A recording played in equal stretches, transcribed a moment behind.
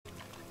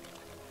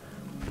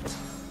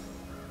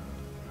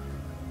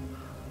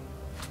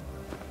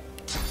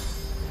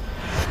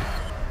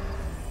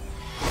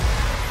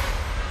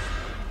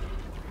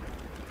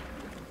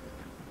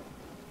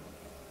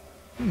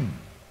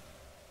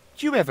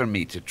Did you ever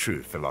meet a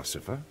true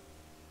philosopher?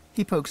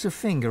 He pokes a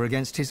finger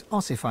against his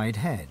ossified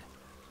head.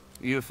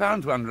 You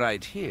found one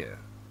right here.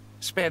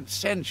 Spent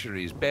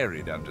centuries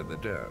buried under the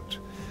dirt.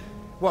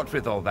 What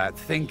with all that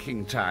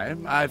thinking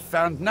time, I've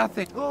found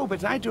nothing. Oh,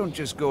 but I don't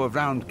just go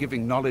around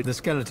giving knowledge. The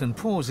skeleton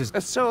pauses.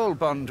 A soul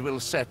bond will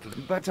settle,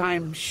 but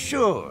I'm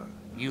sure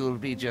you'll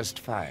be just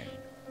fine.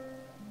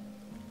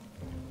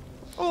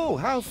 Oh,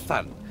 how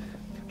fun.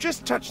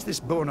 Just touch this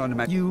bone on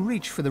my... You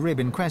reach for the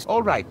rib in question.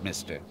 All right,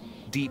 mister.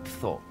 Deep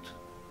thought.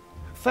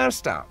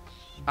 First up,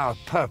 our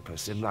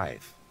purpose in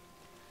life.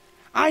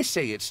 I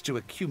say it's to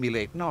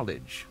accumulate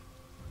knowledge.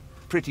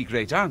 Pretty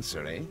great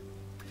answer, eh?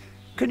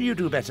 Can you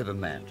do better than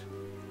that?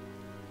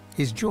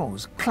 His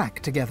jaws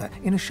clack together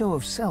in a show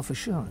of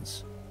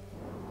self-assurance.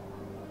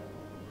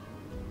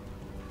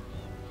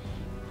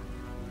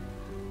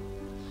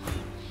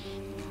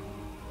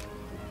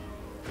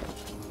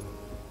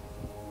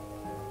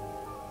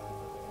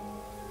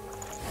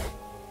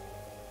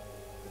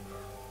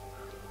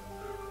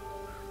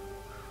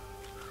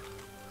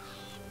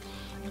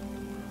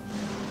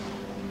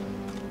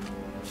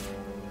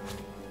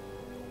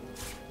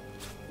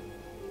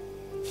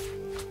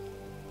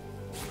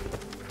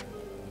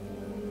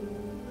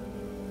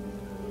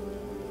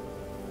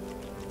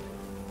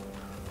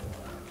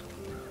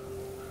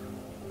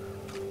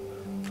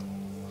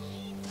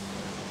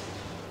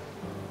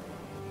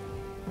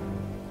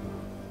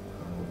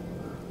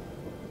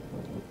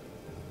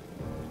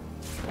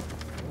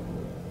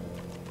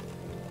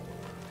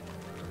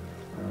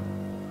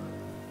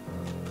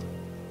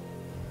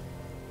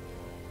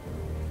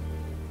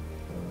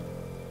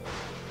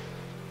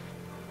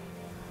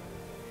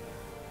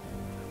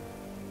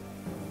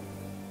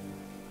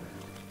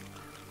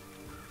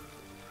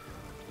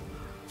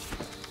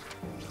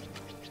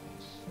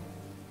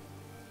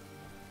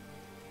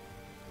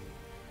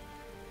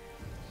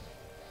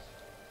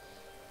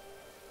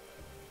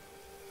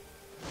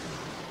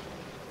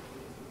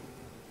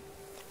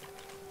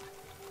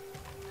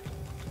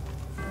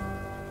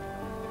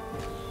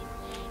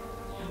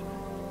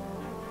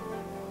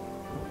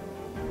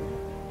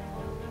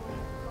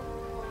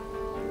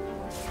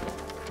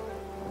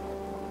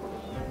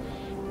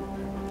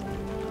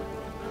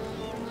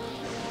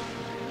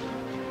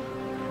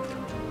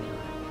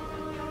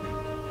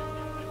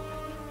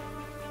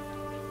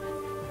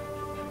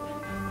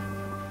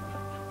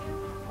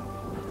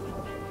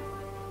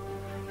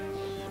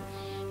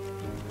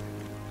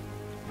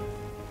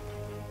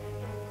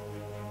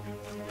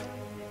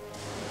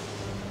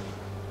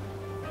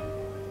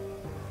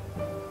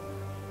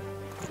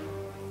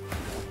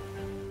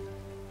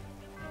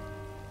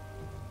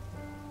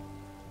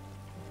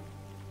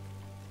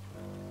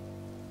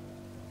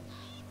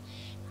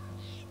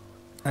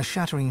 A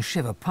shattering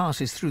shiver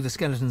passes through the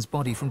skeleton's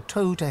body from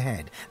toe to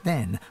head,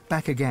 then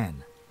back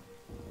again.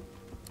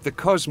 The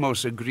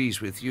cosmos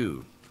agrees with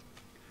you.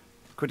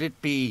 Could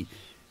it be,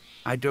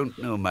 I don't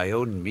know, my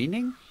own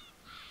meaning?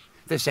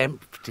 This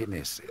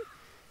emptiness.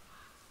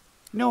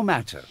 No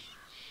matter.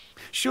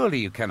 Surely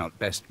you cannot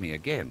best me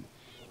again.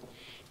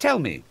 Tell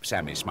me,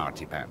 Sammy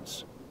Smarty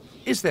Pants,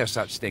 is there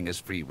such thing as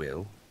free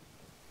will?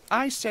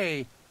 I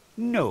say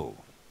no.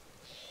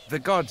 The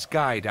gods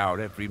guide our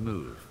every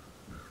move.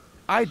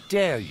 I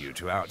dare you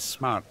to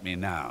outsmart me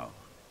now.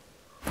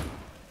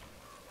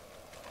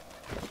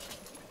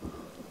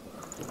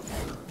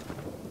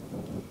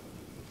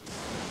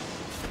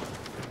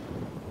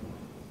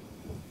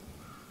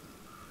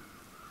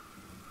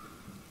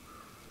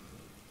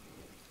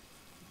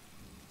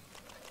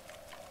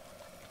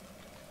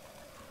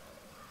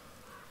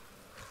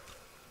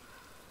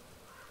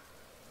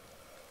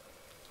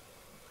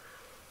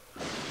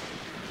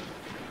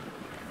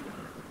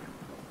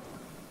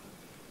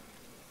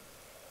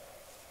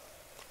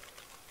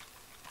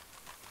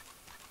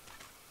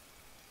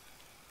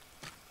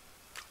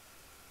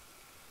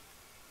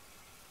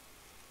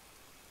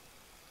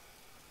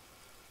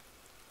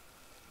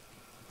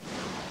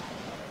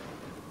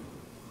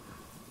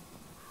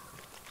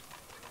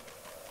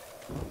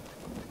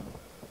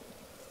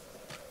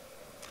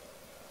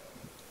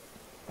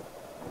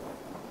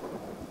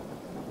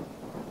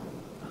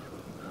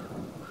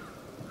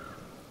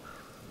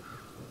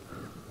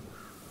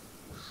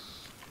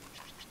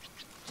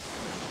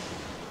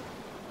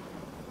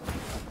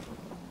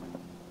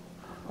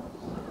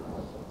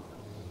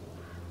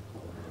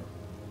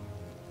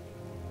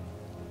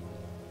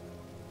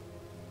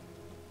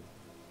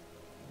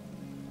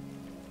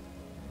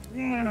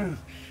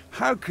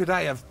 How could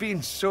I have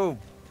been so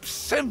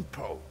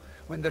simple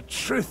when the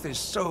truth is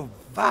so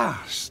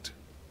vast?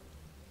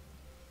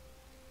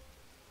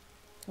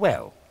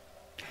 Well,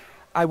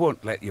 I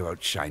won't let you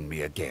outshine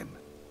me again.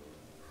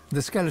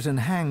 The skeleton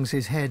hangs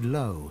his head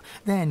low,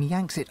 then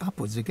yanks it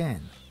upwards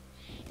again.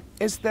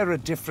 Is there a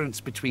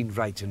difference between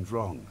right and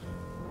wrong?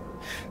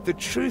 The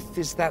truth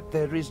is that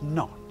there is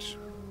not.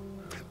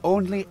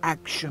 Only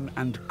action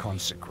and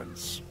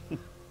consequence.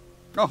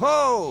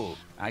 Oh-ho!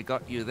 I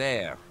got you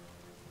there.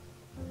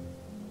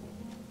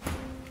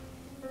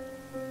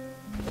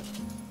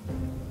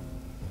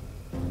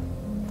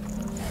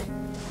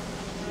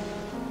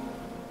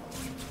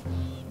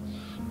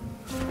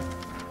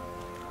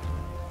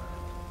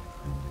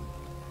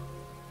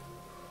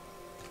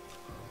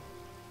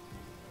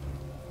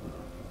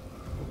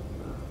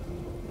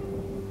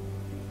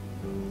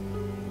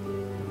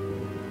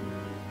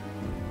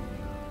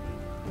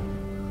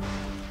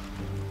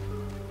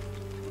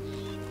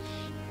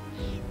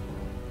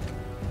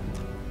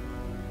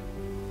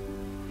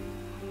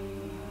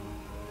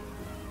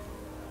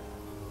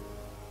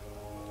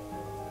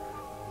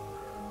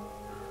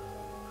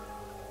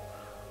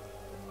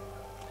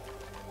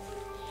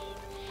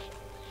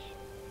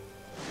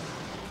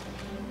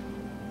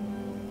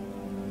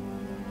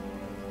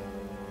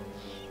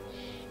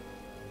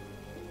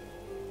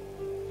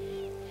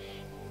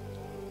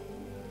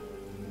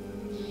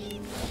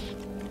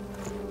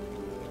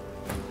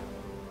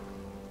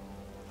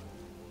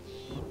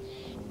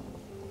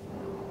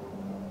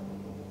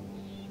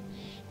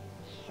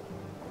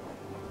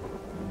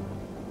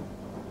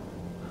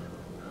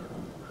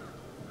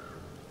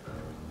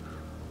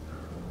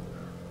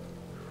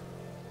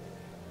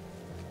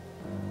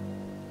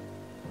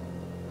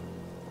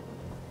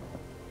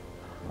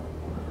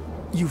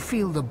 You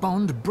feel the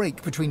bond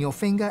break between your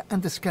finger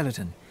and the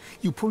skeleton.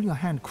 You pull your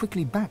hand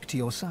quickly back to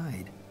your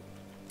side.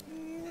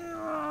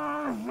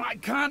 I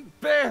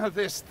can't bear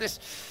this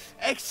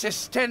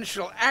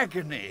existential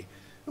agony.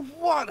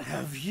 What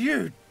have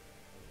you...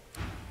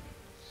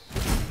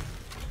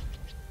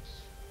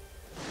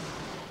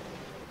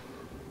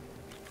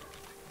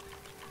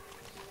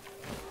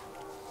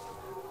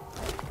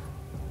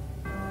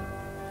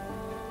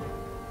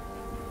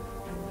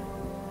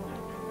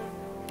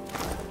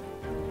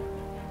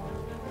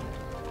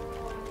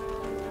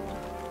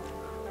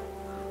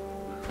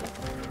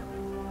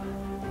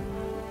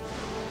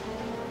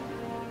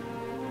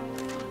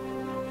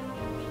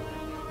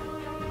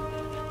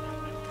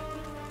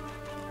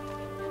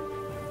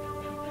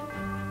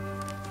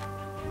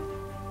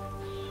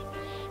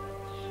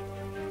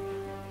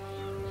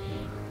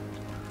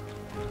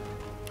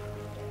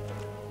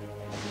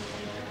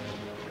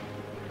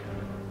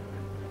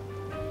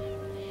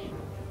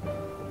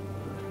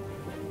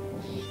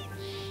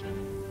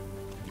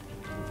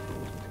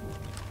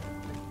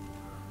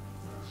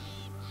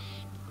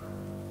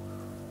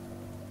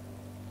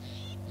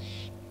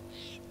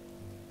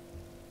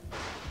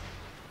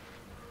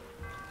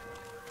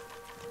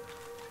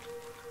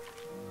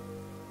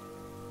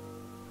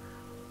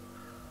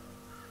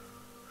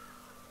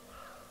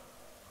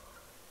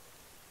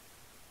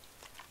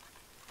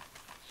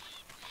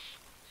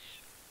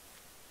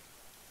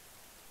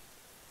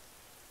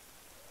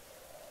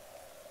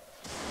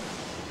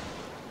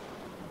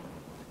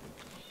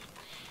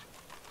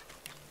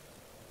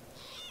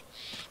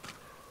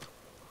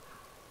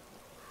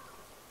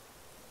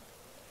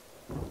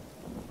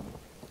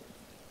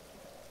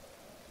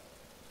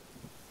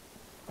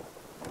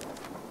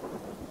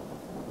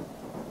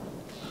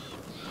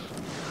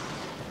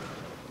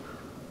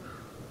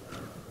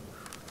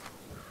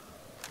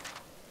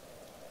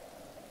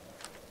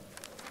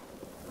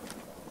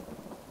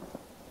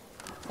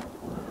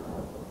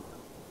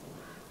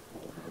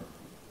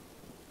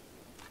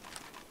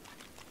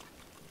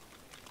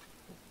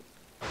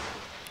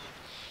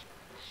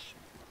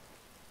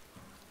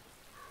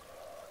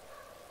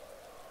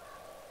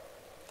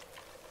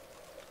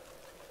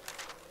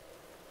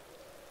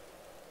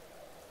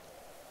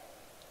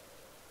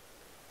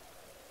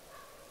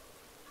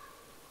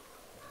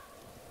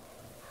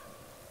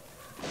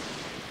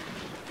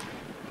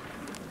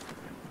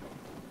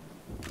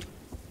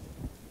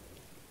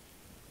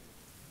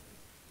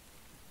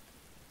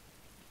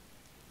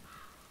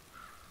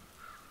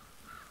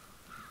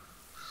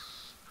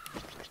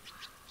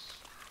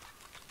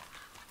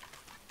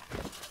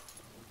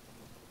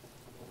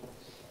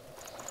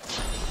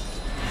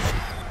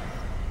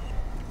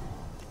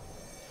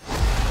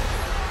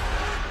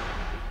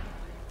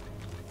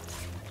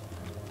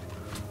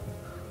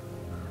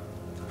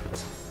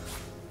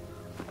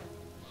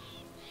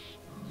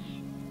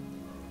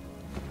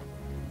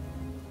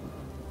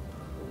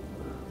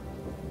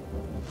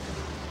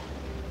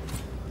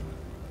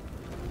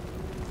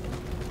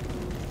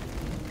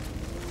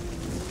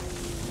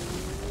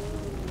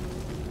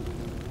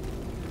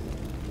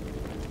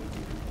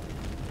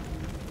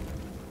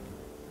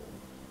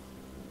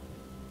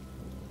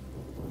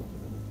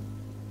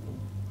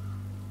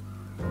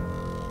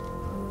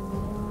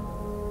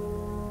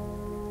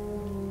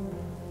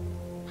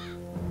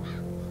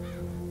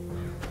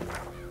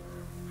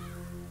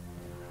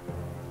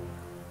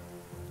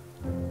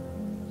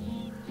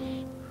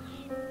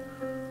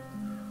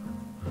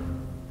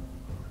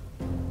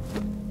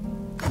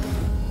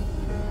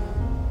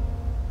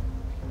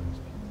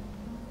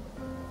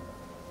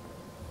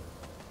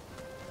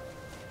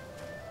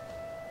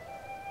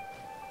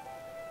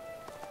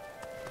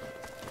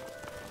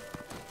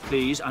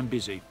 Please, I'm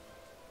busy.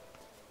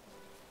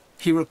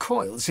 He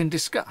recoils in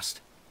disgust,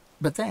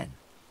 but then,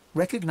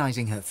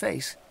 recognizing her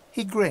face,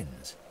 he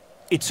grins.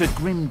 It's a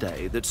grim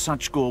day that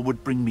such gore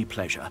would bring me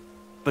pleasure,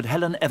 but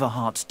Helen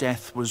Everhart's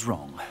death was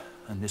wrong,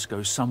 and this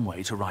goes some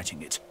way to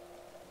righting it.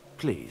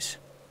 Please,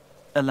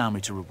 allow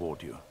me to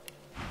reward you.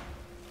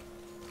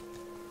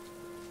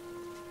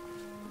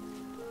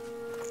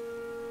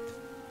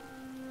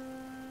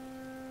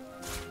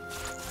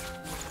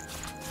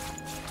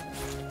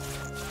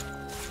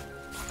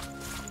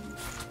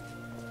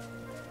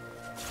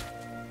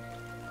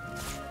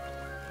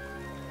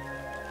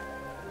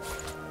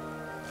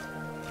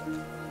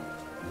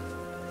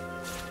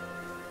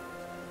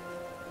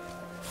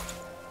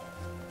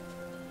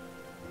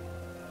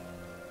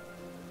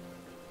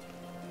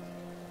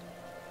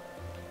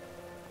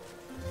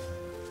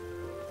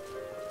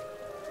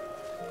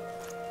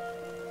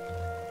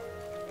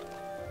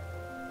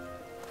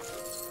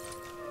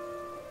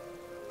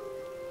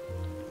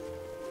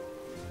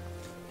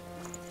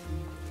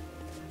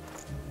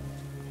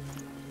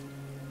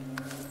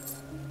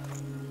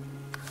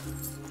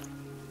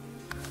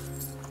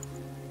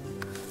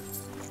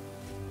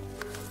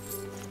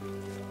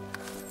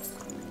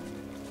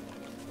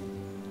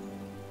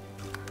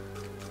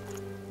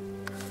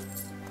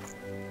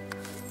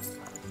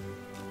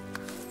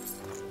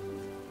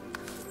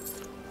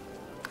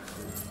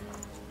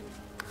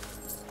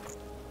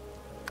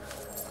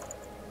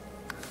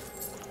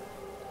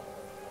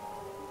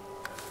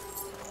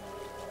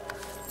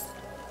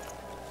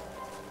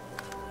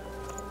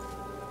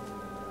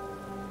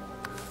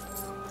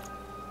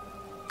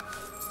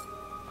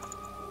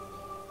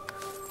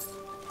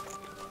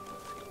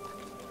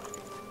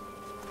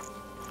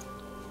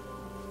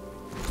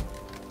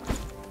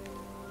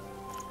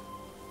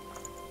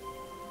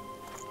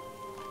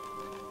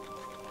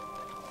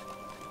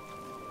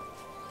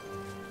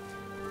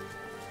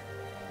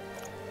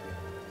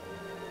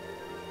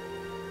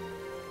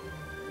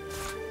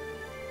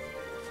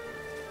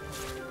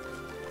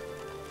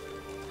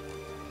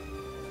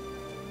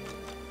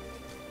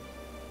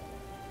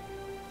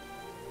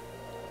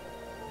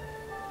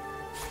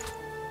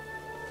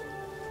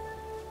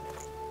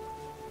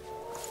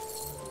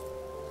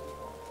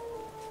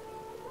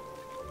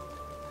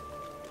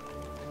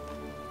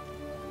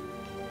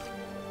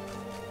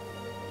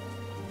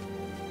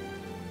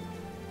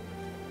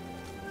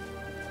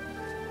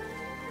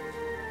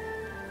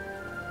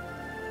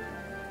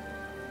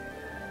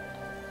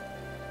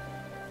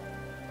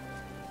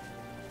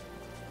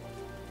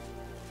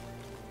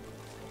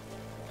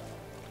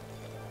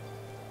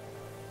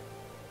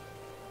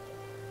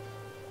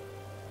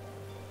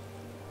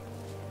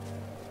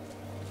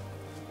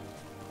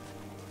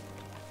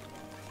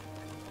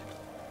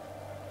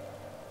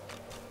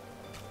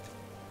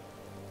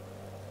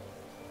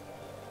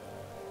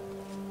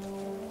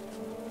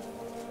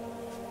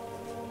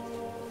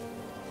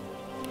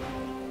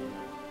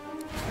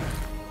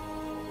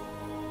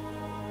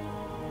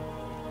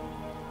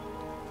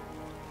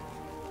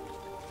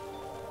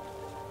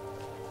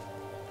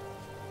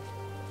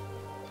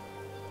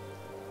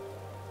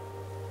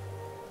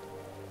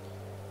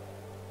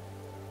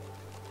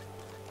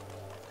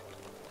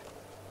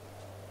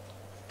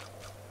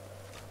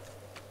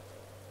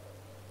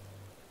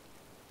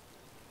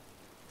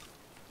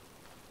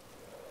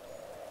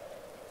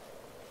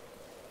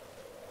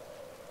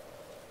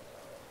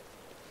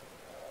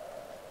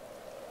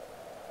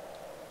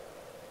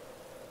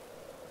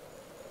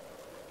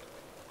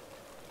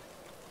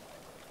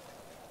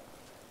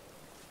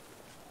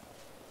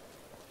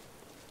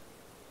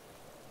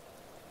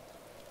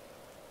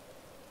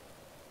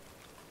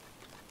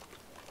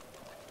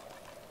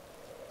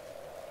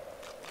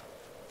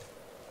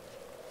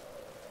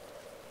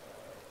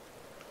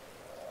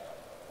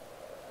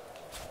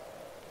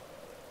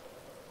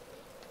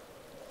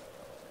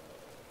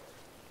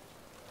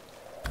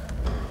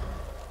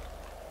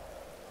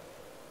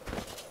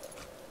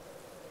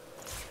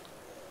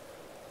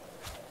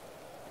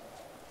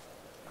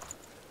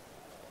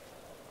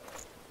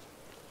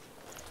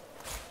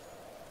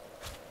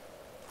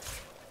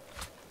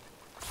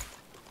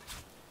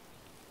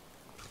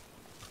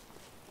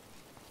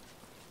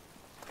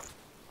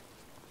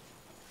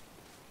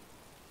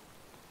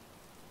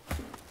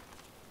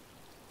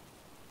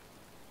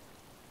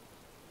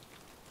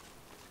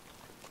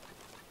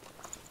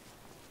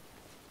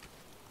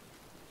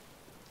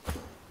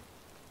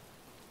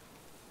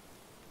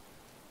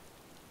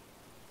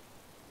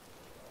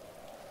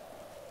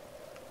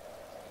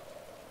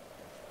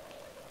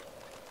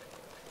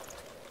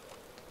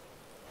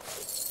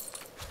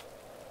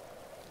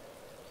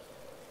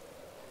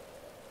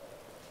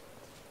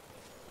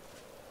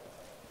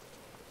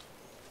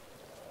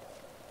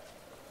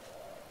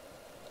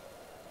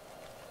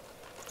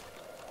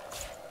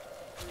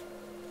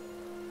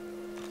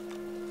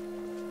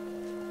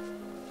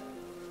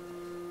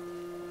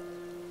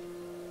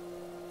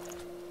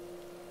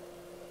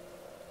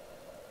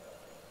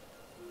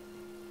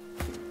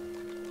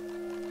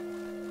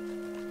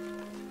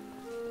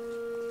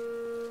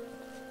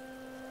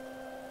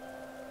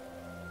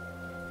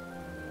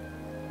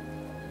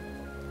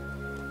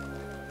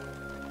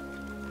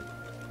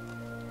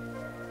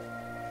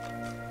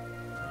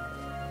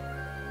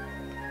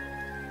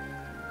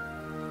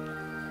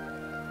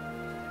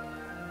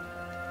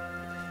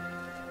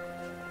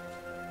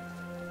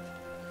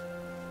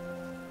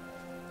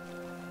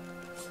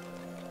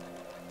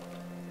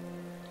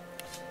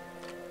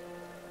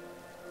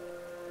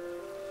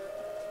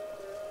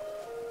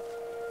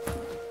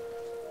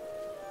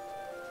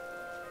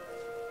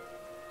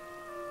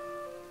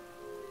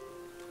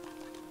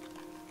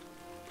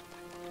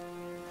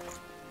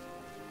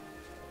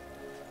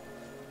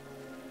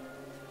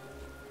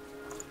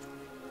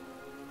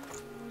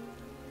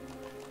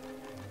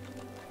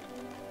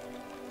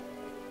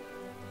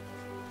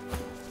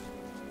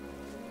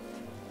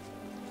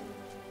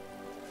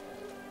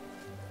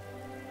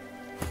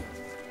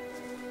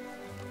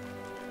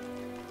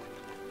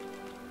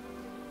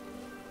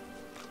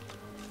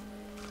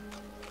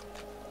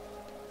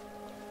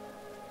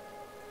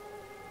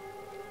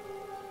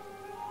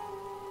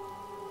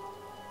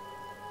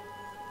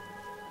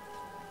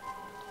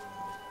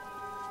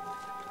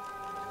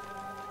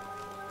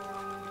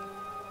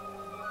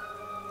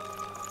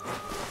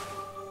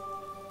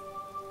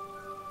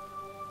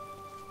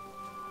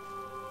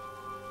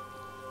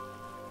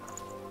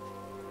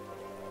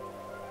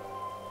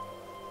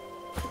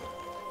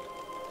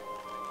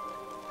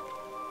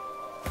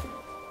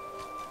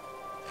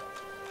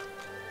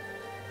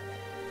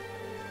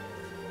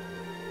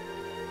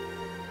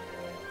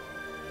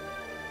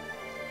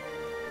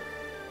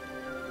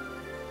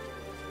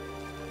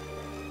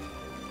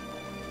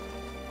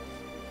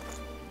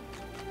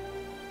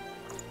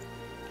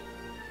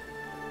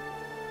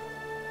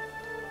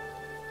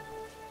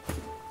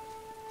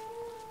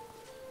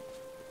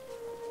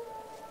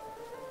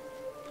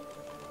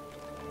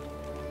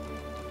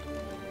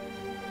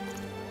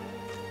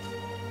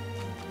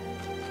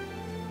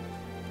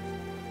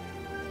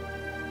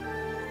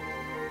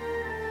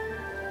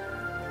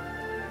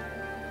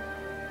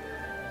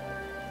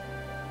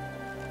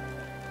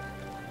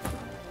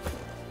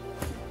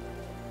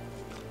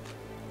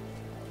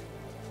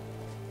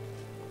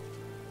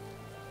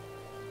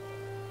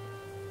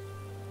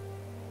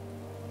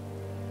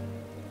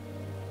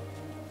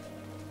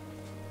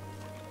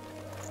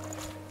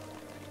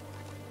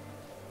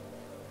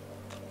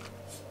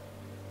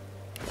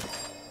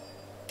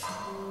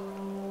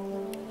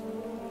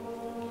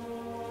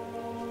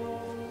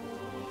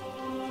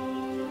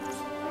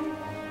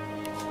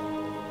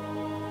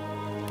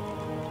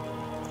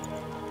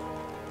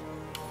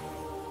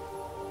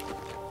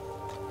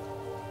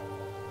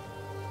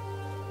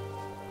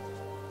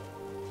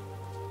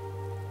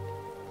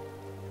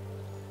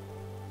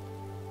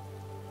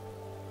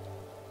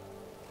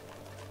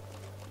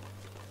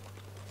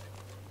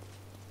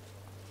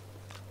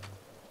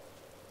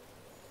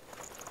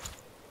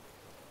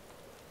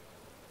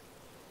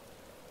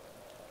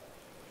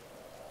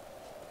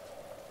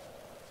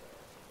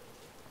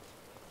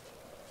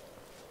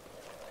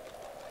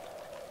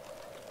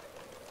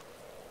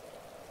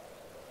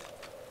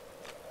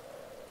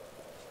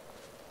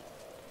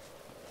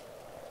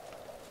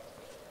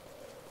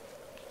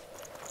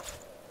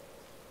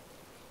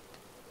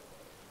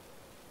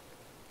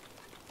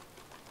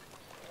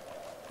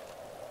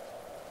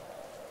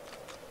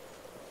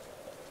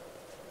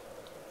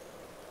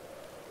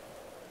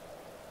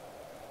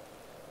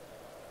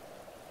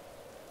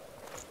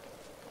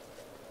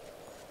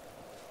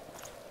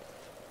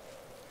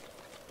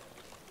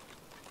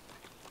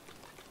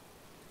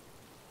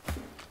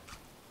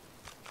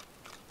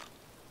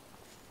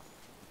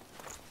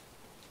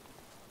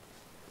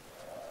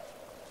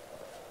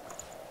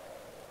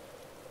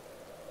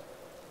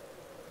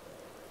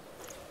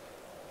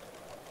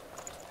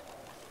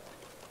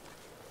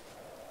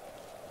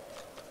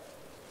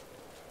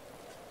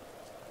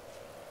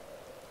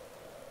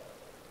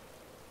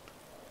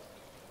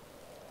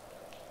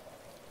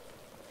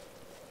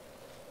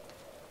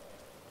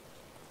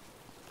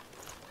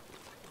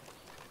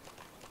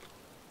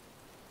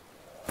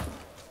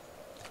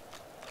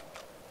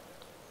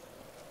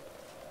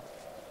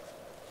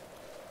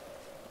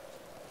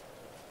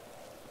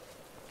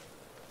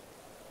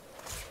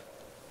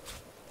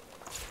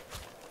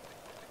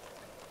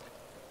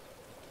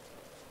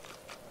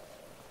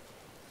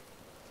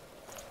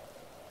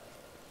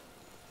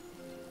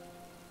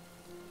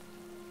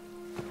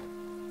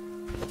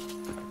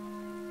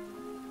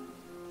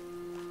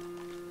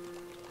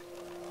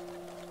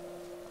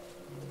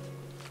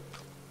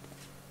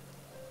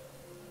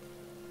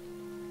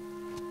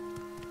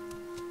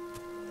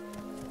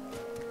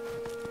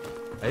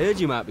 I heard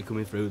you might be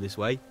coming through this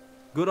way.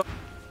 Good on...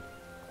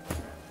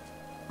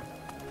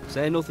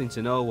 Say nothing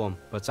to no one,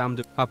 but I'm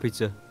happy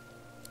to.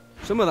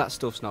 Some of that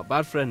stuff's not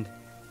bad, friend.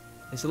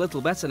 It's a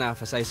little better now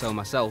if I say so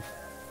myself.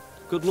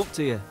 Good luck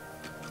to you.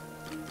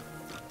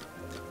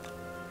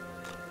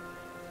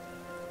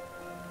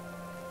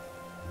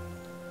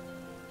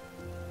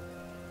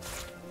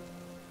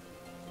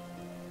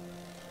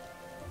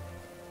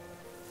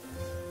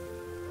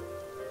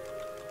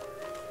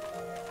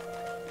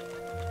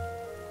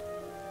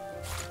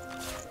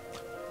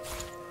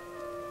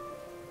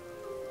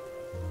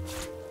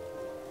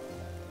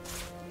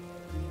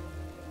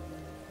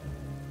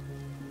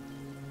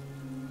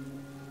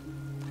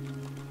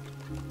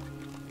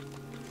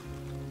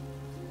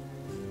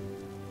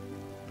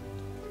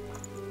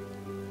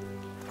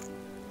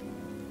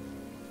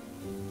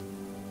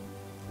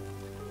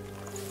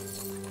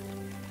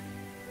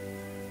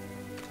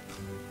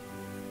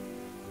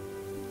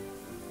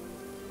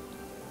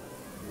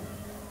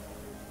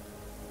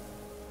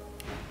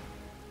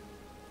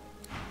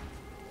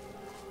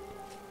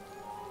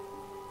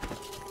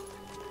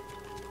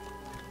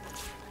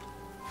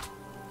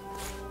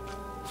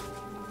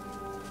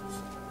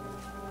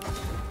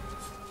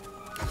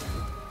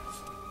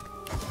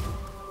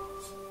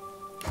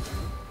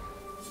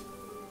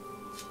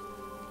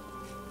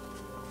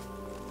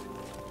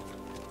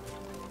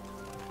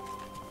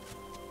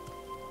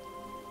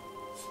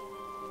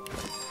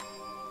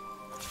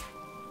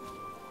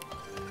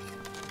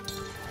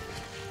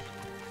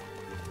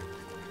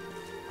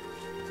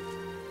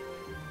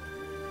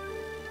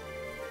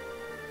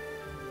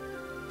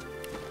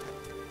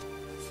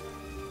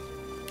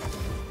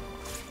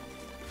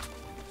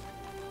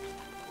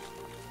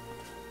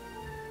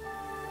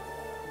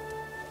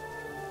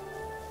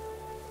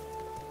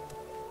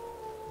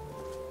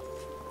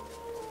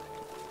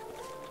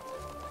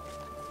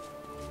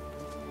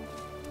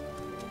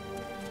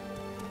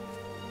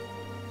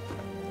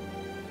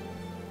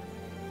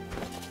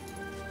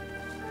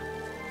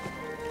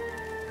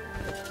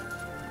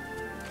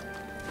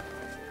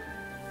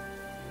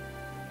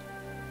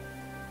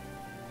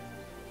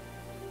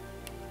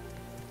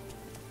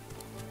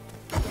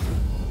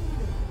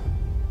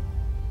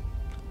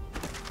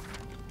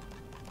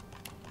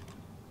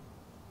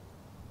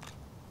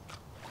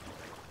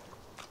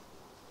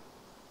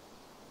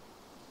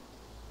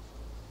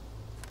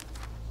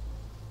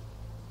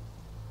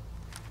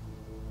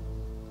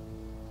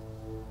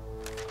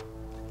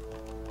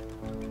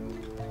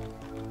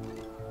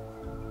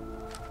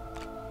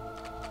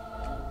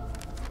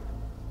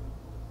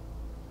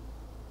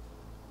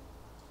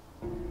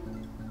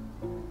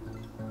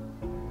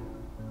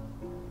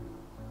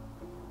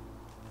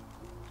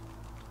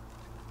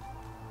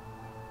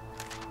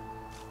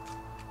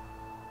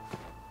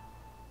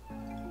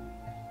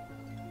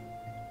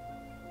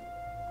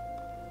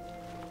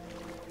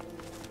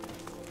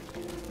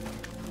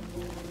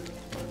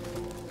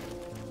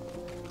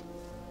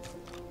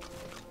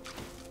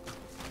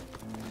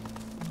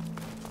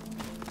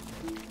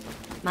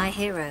 My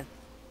hero,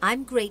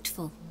 I'm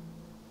grateful.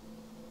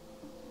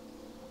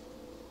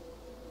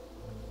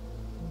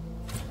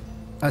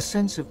 A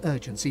sense of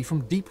urgency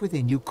from deep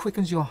within you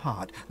quickens your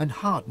heart and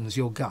hardens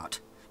your gut.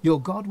 Your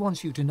god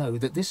wants you to know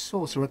that this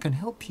sorcerer can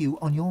help you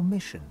on your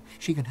mission.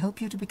 She can help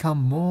you to become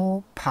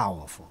more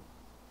powerful.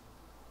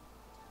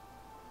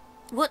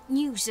 What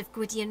news of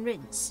Gwydion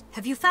Rhys?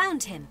 Have you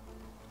found him?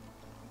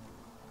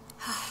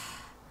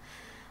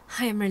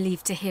 I am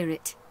relieved to hear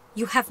it.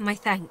 You have my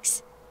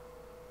thanks.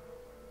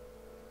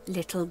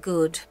 Little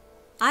good.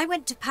 I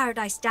went to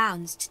Paradise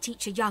Downs to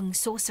teach a young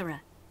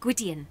sorcerer,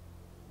 Gwydion,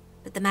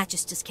 but the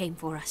Magisters came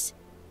for us.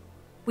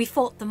 We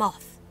fought them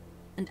off,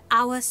 and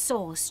our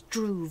source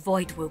drew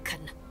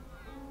Voidwoken.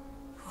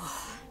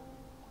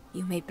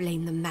 You may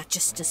blame the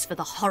Magisters for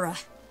the horror.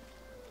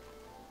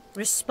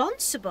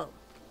 Responsible?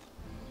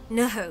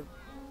 No.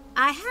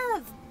 I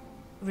have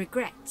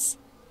regrets.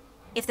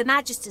 If the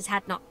Magisters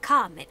had not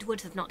come, it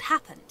would have not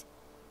happened.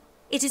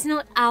 It is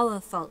not our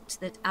fault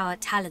that our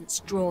talents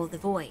draw the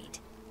void.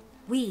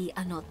 We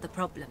are not the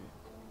problem.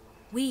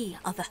 We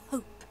are the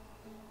hope.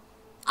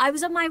 I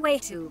was on my way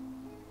to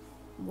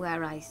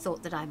where I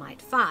thought that I might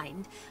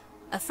find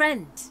a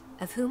friend,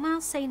 of whom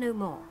I'll say no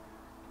more.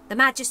 The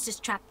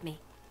Magisters trapped me,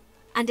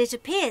 and it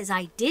appears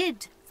I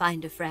did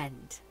find a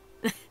friend.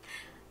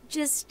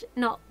 Just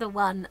not the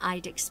one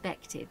I'd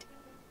expected.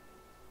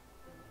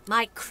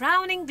 My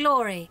crowning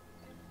glory,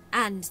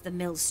 and the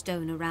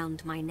millstone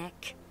around my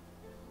neck.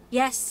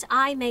 Yes,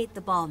 I made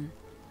the bomb.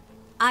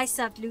 I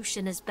served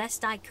Lucian as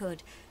best I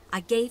could. I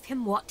gave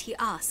him what he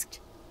asked.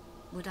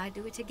 Would I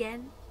do it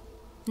again?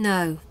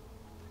 No,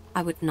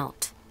 I would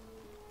not.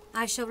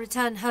 I shall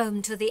return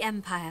home to the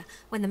Empire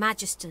when the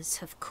Magisters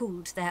have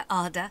cooled their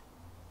ardor.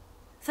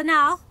 For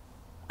now,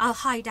 I'll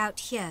hide out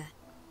here.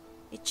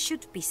 It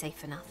should be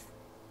safe enough.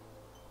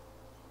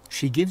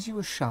 She gives you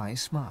a shy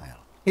smile.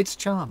 It's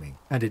charming,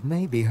 and it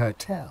may be her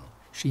tell.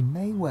 She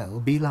may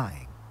well be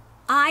lying.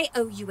 I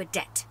owe you a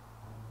debt.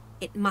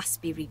 It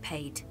must be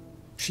repaid.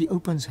 She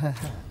opens her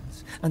hands.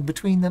 hands, and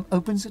between them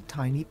opens a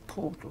tiny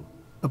portal.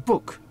 A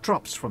book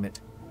drops from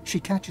it. She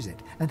catches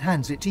it and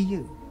hands it to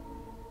you.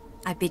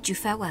 I bid you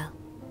farewell.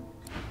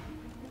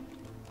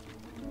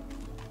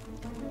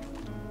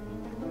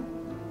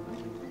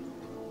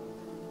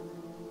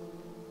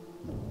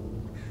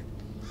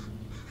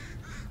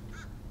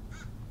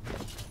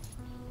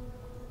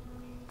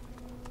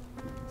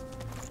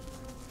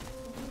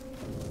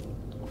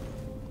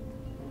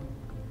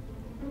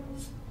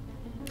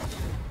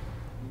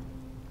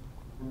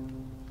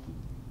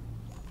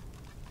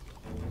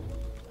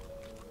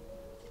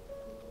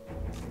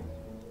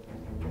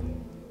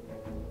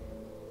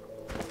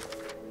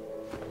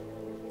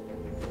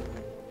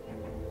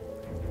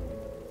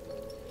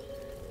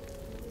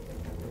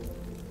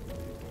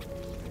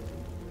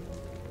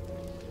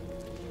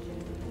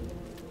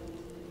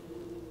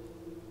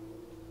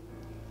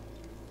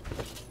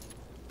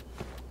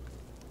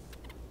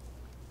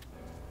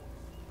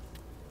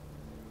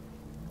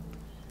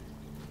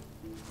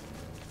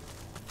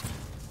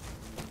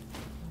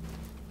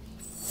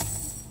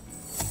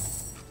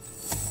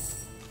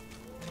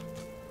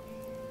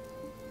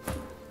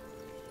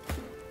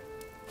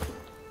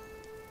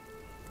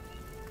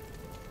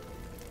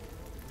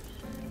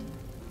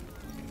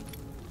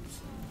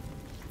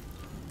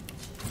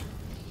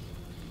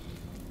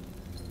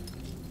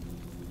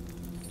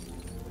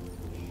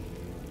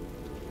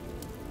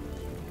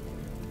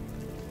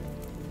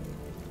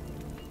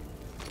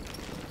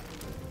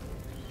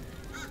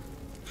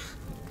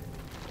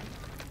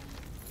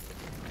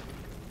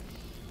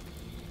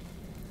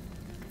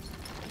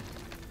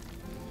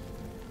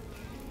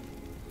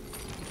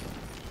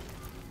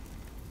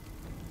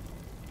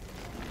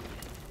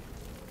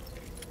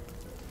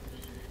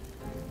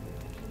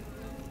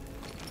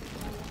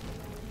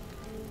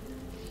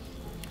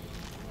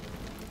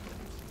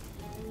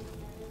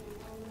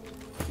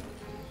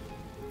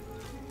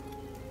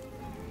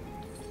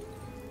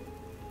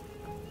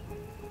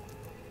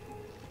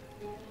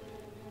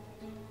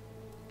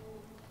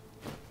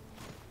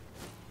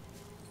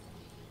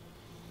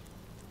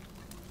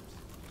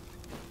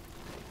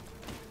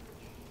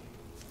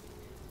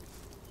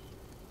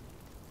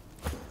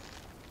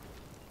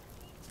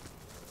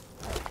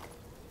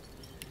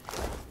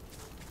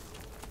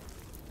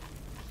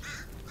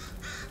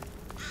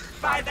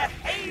 By the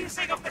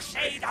hazing of the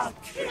shade, I'll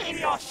kill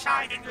your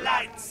shining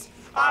lights!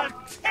 I'll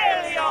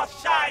kill your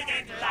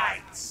shining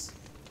lights!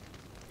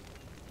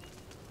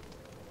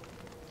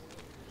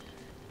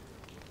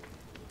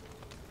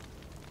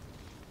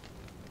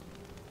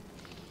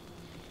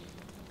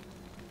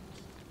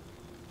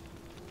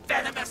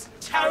 Venomous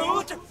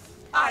toad!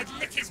 I'd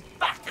lick his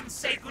back and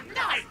say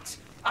goodnight!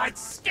 I'd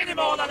skin him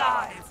all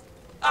alive!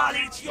 I'll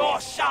eat your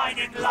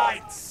shining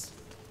lights!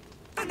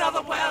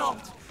 Another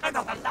world!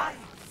 Another life!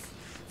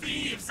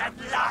 Thieves and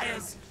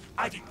liars!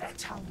 I'd eat their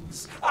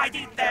tongues! I'd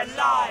eat their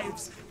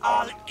lives!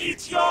 I'll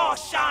eat your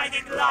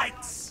shining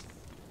lights!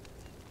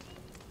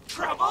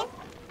 Trouble?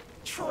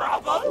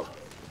 Trouble?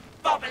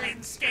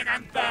 Bubbling skin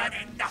and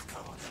burning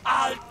knuckle!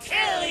 I'll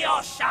kill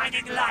your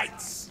shining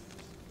lights!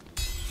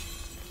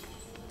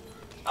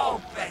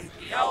 Oh,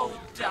 baby, oh,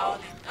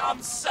 darling,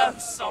 I'm so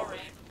sorry.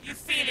 You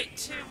feel it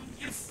too,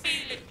 you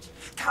feel it.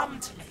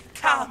 Come to me,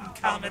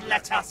 come and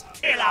let us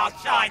kill our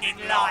shining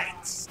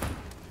lights!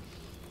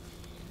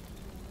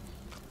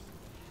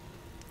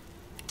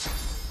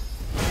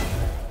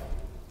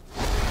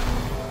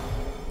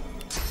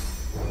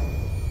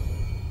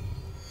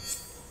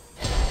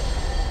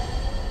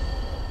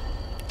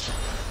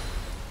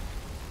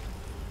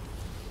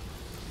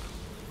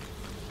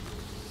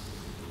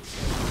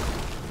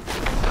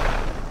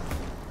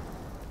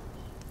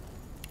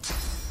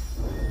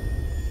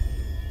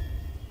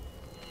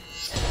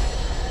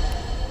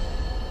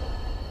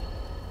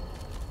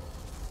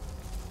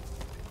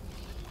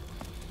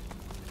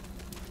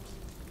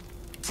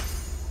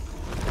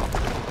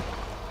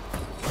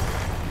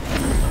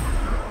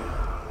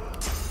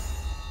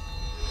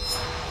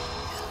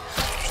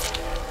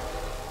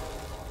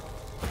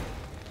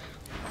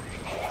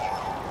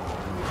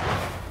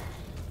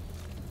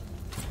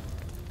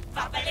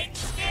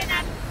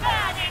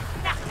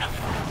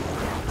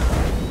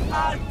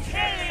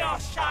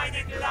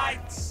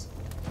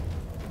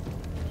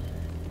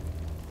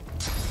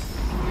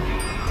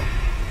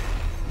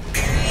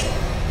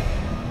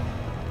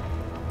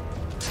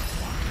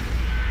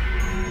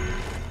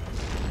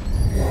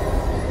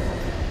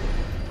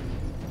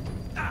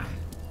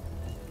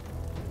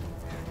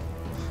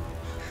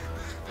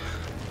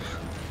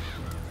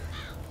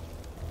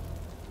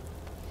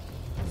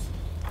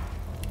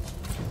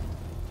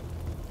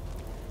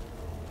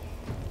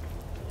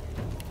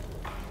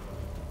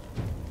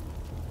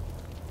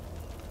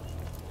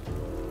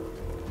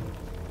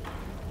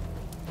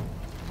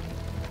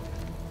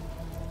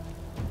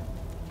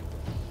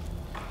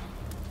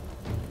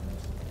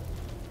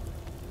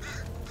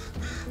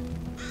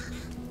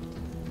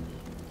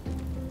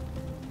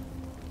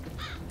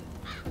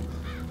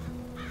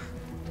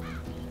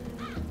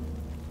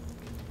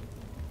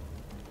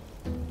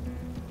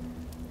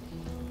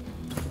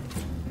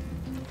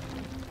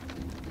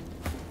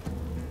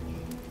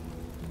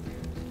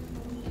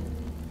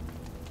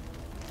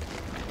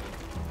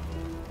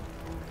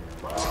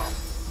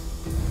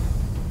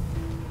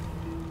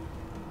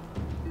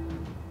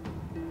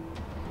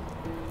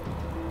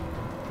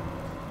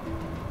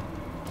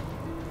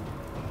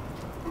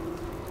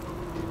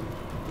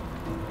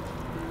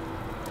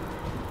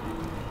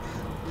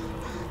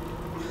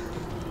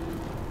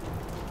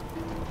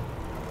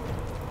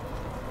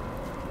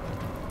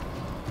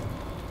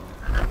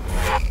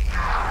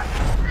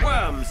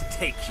 flames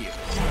take you.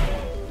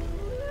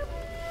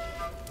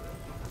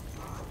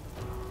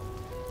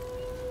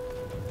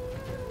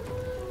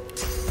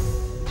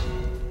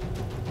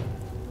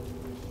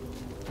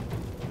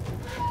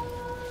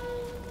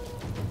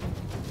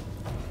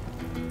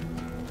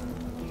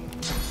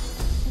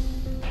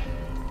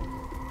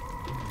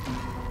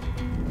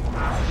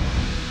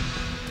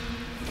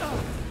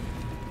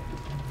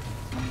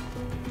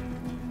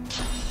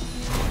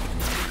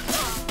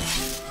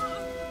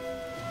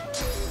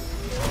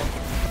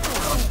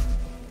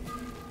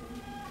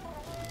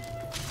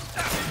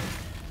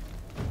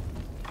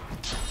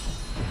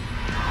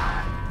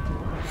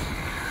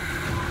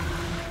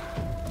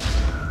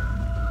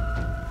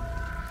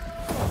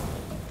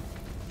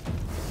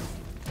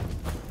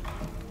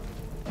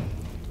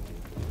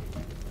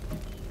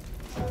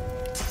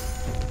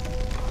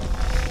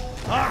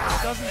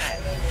 Doesn't it?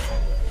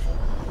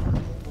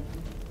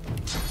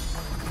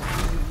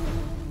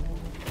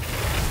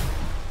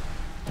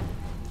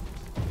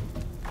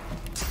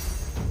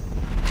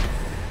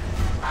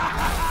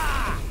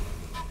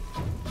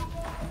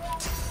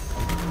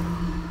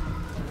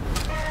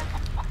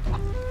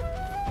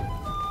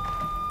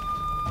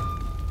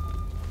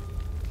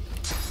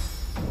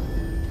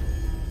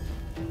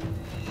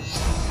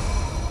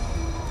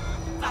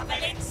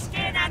 Bubbling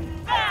skin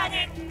and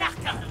burning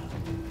knuckle.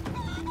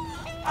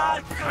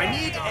 I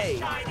need aid.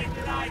 Shining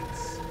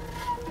lights.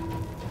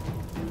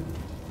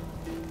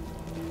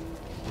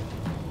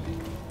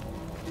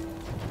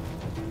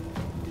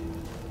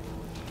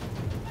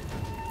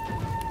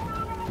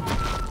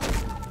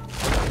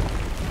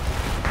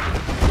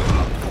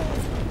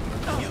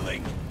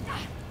 Healing.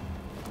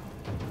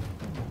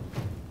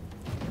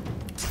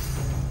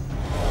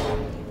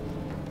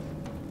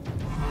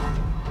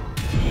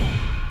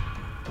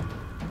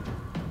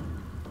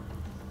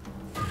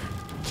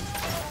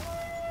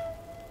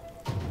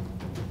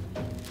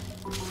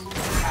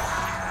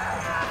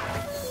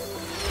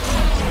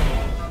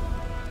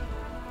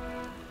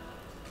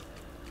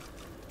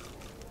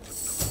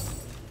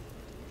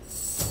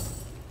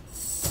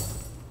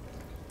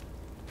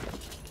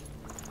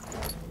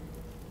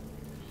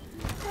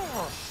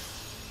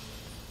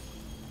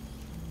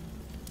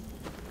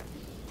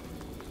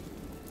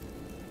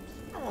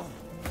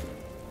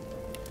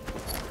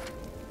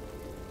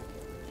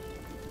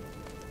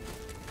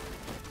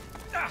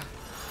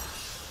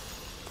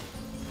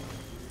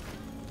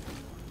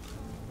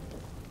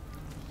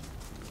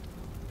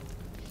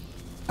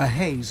 A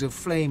haze of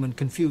flame and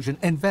confusion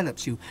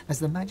envelops you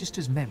as the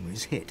Magister's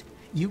memories hit.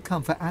 You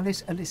come for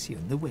Alice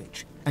Elysian, the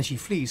witch, and she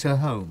flees her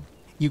home.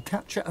 You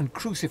capture and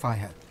crucify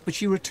her, but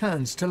she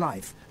returns to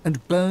life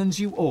and burns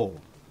you all.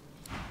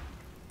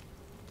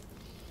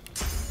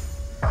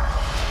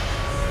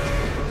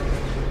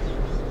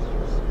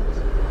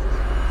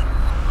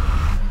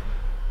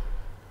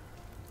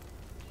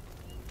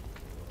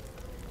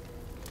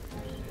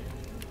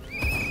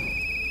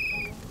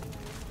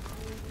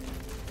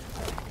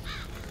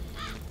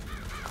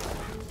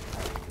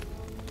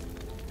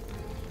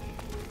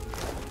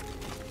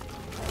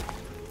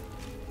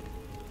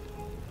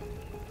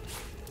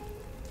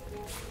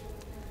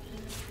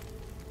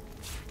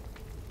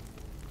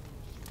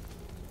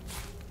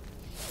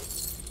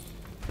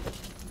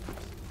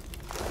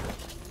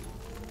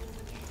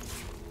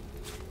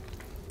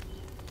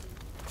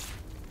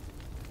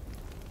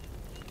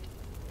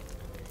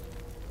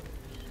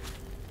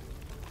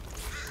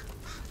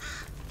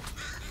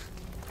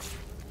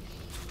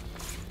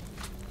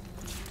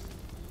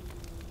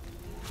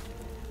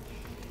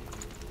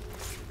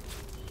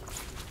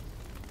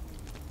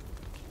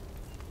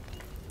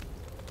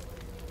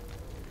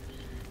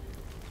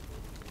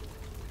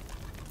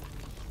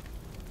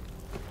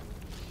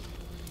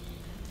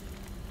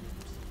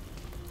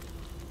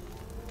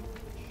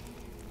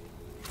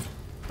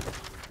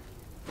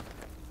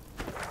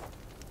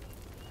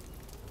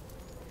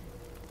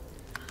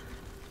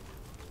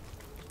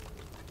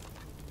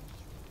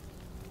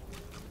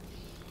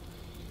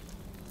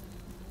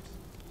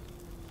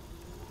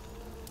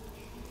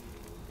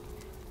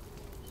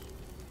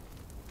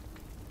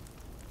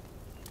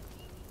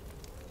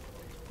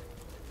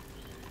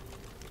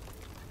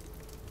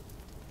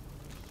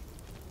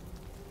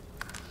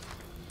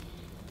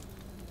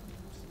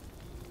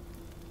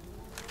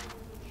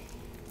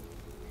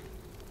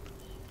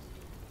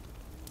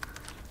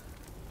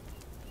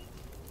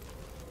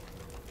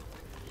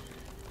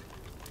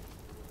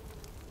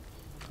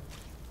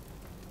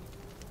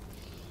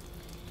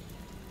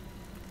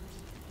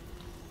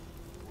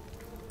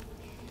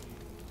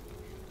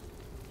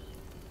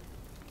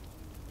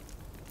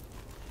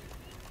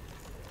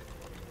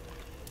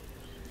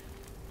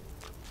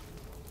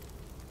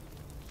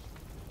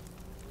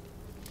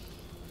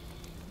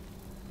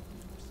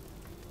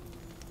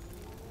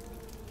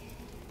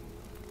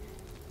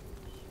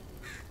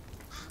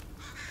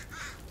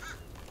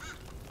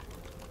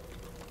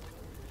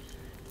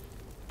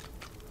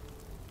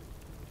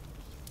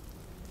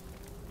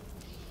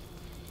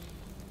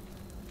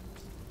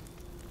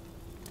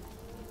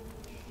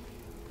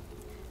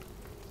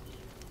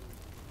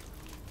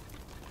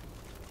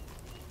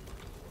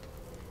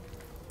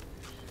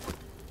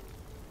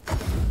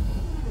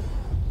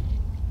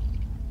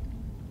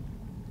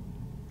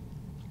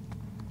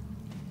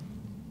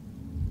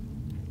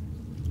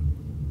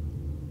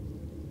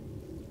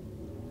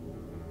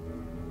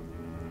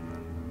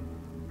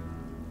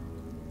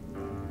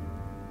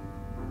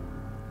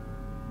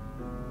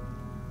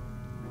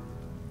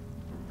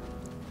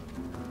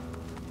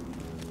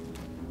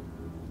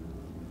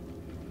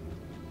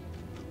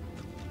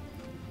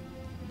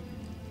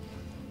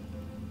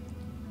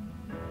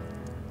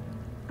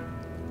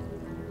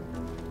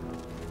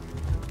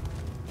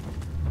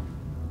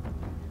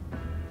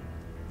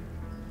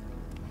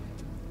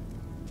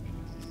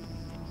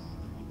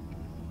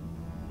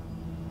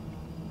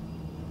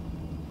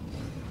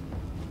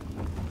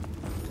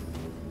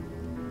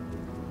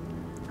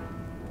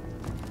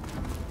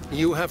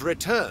 You have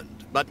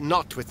returned, but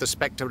not with the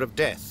spectre of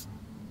death.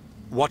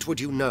 What would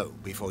you know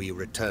before you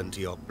return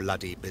to your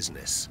bloody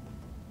business?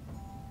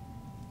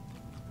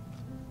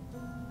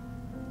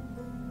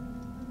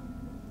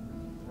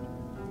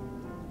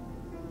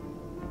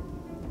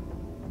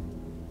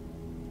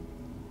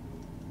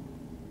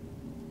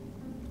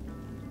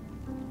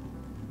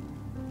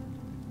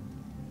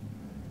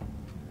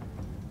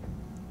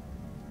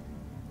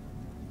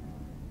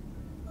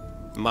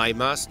 My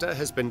master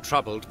has been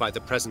troubled by the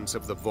presence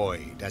of the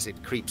Void as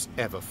it creeps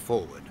ever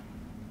forward,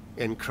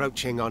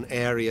 encroaching on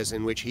areas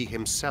in which he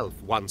himself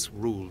once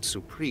ruled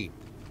supreme.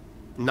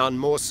 None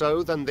more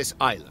so than this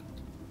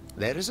island.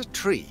 There is a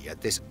tree at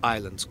this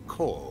island's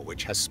core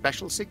which has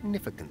special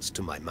significance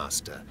to my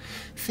master.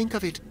 Think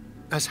of it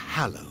as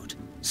hallowed,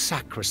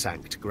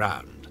 sacrosanct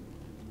ground.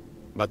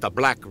 But the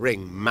black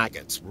ring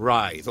maggots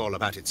writhe all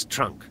about its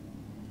trunk.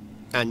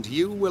 And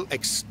you will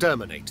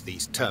exterminate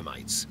these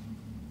termites.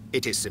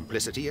 It is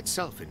simplicity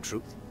itself, in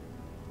truth.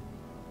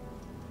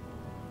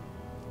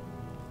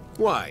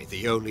 Why,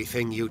 the only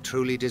thing you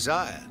truly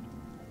desire,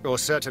 or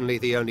certainly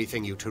the only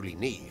thing you truly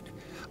need,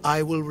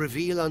 I will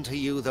reveal unto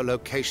you the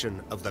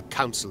location of the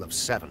Council of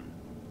Seven.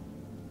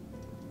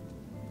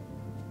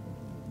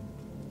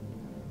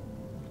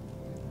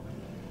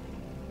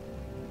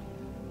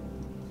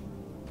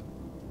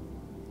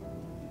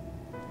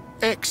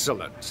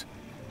 Excellent.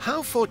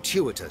 How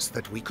fortuitous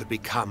that we could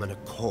become an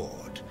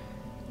accord.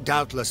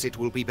 Doubtless it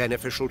will be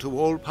beneficial to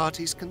all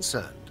parties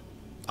concerned.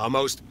 A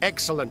most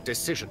excellent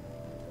decision.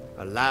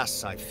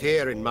 Alas, I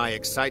fear in my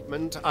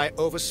excitement I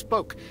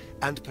overspoke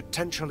and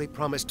potentially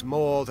promised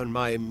more than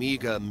my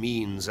meager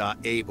means are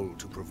able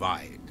to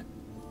provide.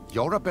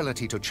 Your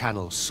ability to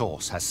channel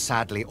Source has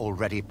sadly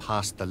already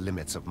passed the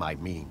limits of my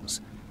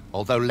means.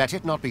 Although let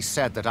it not be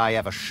said that I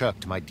ever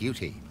shirked my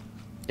duty.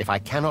 If I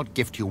cannot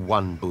gift you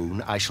one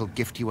boon, I shall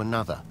gift you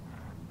another.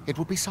 It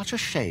would be such a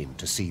shame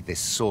to see this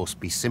Source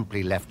be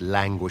simply left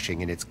languishing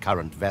in its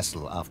current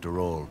vessel after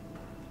all.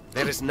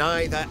 There is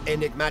neither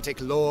enigmatic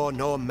lore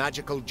nor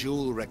magical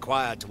jewel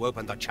required to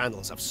open the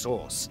channels of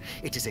Source.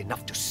 It is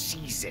enough to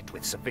seize it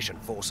with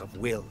sufficient force of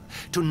will,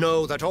 to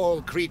know that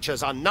all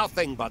creatures are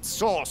nothing but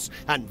Source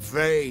and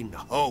vain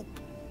hope.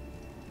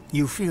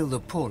 You feel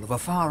the pull of a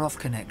far-off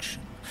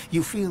connection.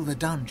 You feel the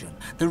dungeon,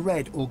 the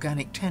red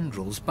organic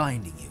tendrils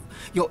binding you.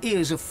 Your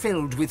ears are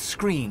filled with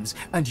screams,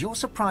 and you're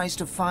surprised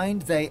to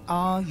find they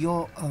are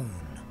your own.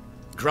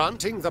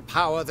 Granting the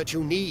power that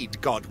you need,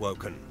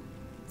 Godwoken.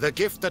 The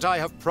gift that I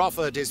have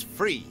proffered is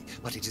free,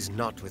 but it is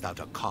not without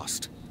a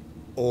cost.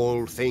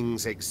 All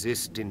things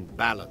exist in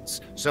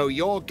balance, so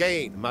your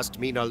gain must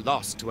mean a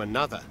loss to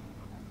another.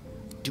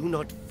 Do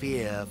not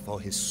fear for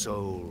his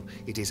soul.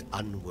 It is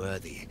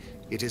unworthy.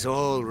 It is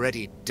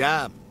already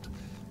damned.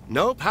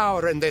 No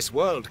power in this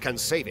world can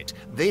save it.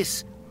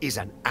 This is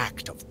an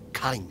act of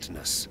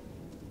kindness.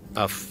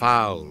 A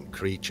foul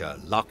creature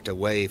locked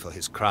away for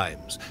his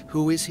crimes.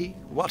 Who is he?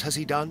 What has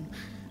he done?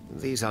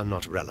 These are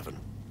not relevant.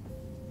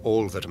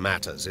 All that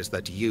matters is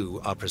that you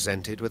are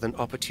presented with an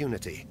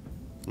opportunity.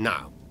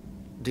 Now,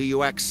 do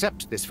you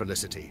accept this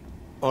felicity,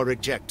 or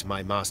reject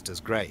my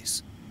master's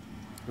grace?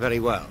 Very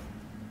well.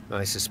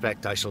 I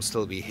suspect I shall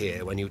still be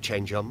here when you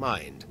change your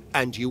mind.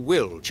 And you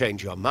will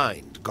change your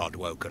mind,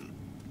 Godwoken.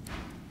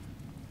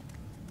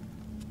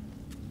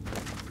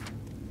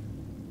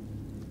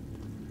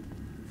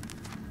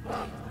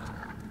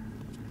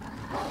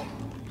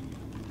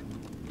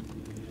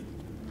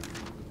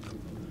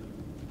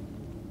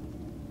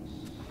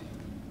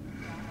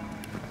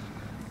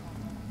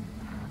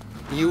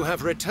 You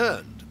have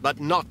returned, but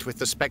not with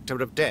the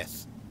spectre of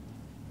death.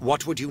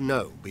 What would you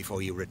know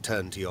before you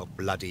return to your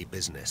bloody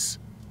business?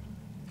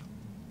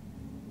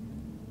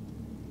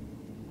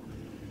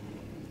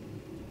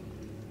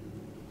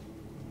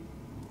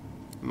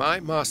 My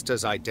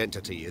master's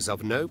identity is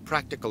of no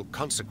practical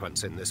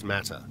consequence in this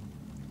matter.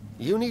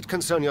 You need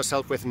concern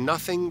yourself with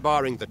nothing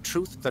barring the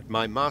truth that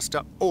my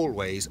master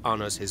always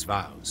honors his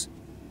vows.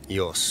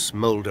 Your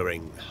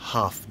smoldering,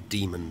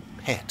 half-demon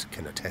pet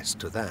can attest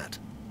to that.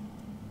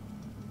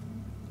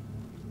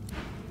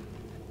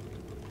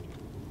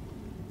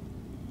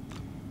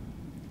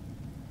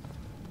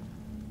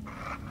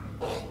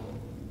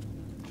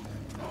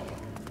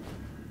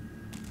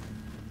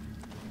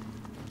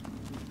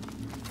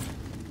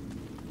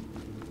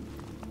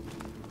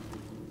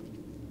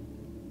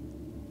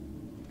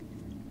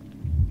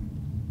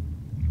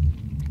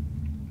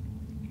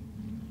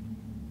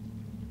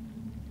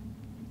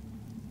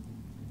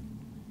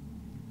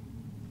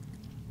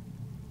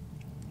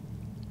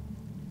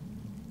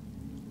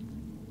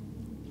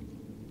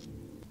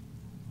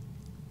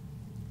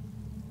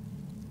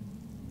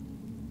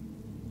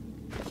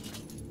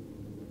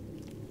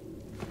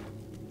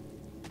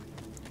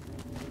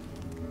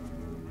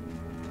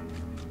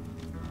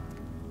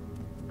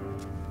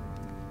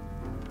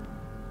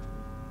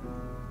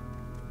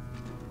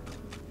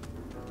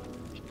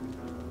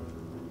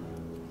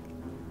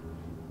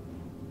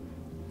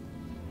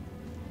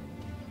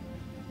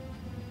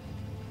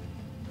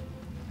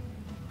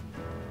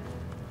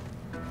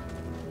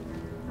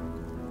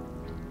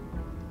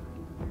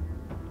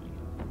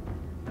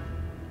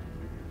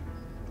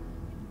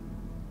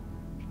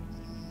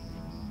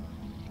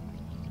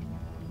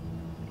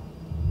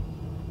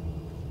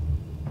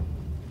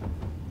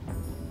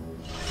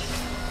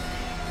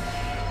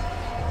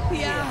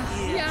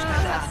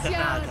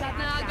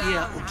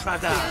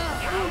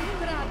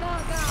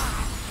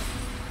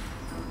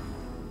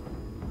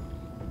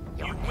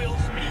 You will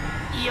speak.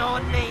 Your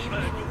name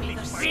will be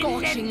the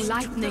Scorching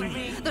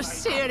lightning, the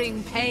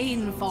searing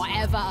pain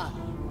forever.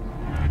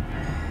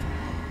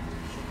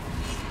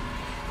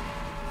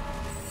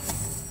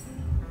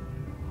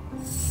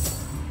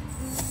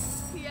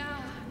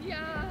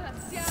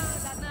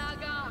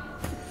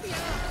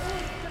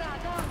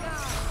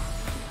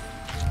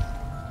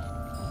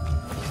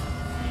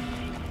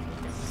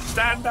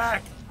 Stand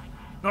back!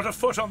 Not a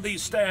foot on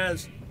these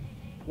stairs.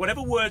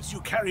 Whatever words you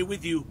carry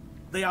with you,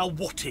 they are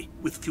warty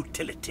with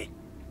futility.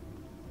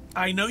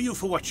 I know you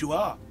for what you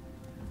are,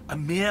 a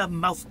mere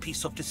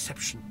mouthpiece of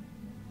deception.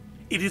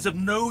 It is of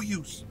no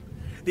use.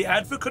 The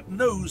advocate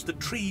knows the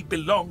tree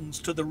belongs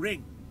to the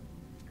ring.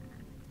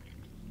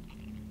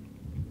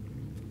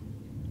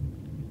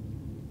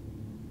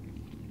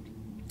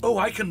 Oh,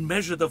 I can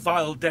measure the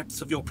vile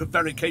depths of your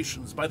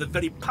prevarications by the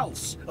very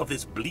pulse of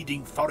this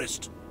bleeding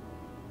forest.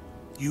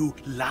 You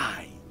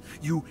lie.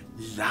 You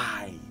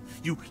lie.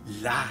 You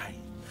lie.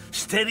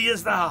 Steady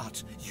as the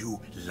heart, you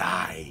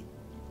lie.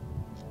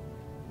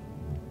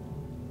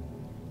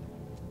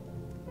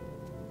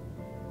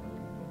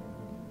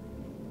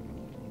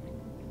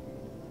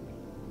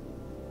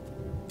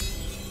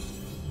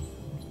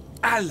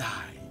 Ally,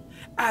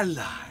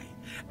 ally,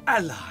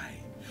 ally.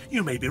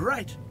 You may be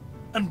right,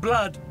 and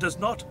blood does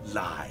not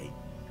lie.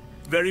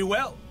 Very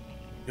well.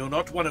 You're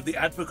not one of the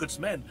advocate's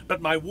men,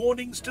 but my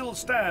warning still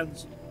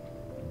stands.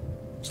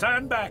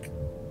 Stand back.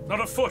 Not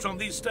a foot on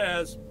these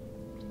stairs.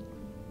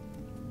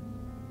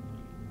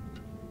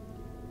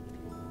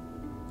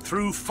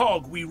 Through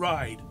fog we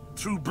ride,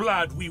 through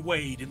blood we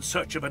wade in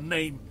search of a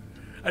name.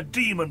 A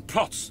demon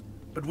plots,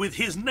 but with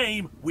his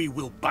name we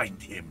will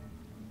bind him.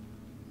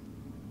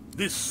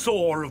 This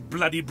sore of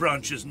bloody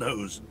branches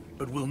knows,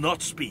 but will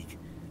not speak,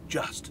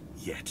 just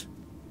yet.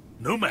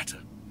 No matter.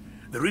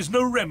 There is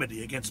no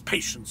remedy against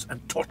patience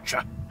and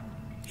torture.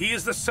 He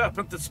is the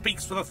serpent that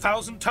speaks with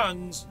 1,000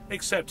 tongues,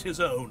 except his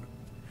own.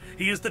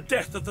 He is the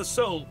death of the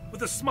soul,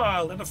 with a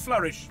smile and a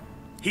flourish.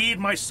 Heed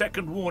my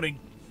second warning.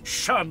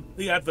 Shun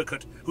the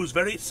advocate, whose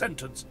very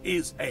sentence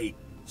is a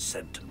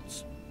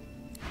sentence.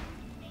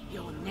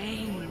 Your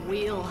name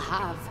will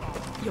have,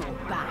 your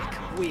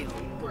back will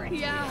break.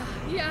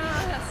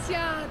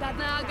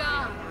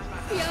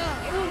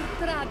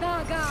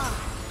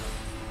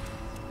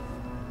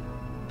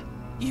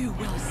 You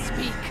will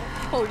speak,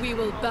 or we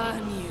will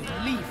burn you,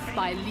 leaf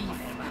by leaf,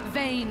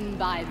 vein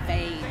by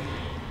vein.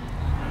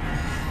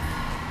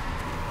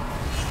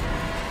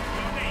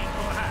 Your name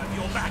will have,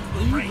 your back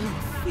will break.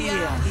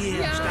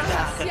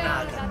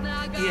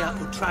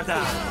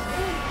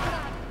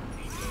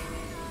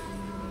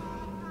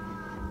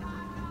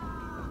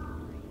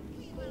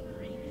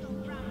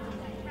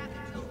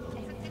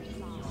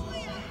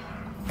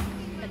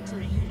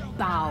 Until you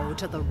bow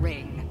to the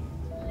ring,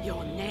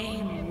 your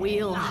name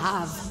will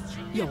have,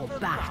 your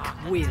back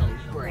will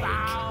break.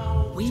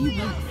 We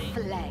will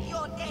flay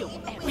your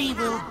We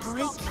will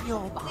break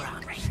your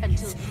back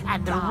branches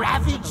and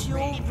ravage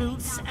your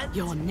roots and...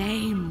 Your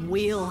name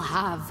will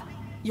have,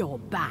 your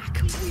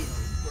back will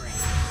break.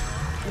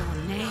 Your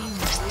name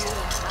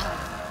will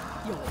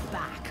have, your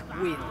back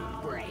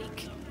will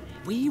break.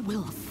 We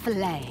will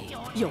flay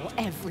your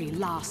every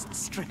last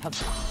strip of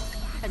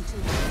bark until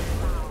you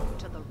bow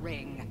to the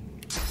ring.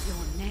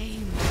 Your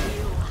name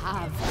will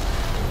have,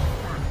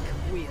 your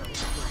back will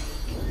break.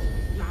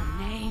 Your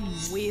name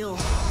will,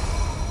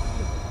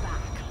 your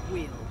back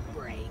will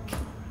break.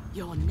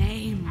 Your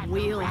name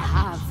will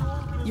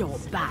have, your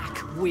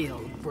back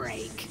will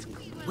break.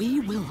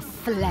 We will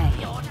flay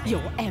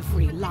your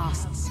every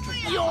last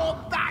strip Your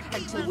back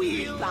until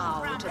we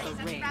bow to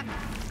the ring.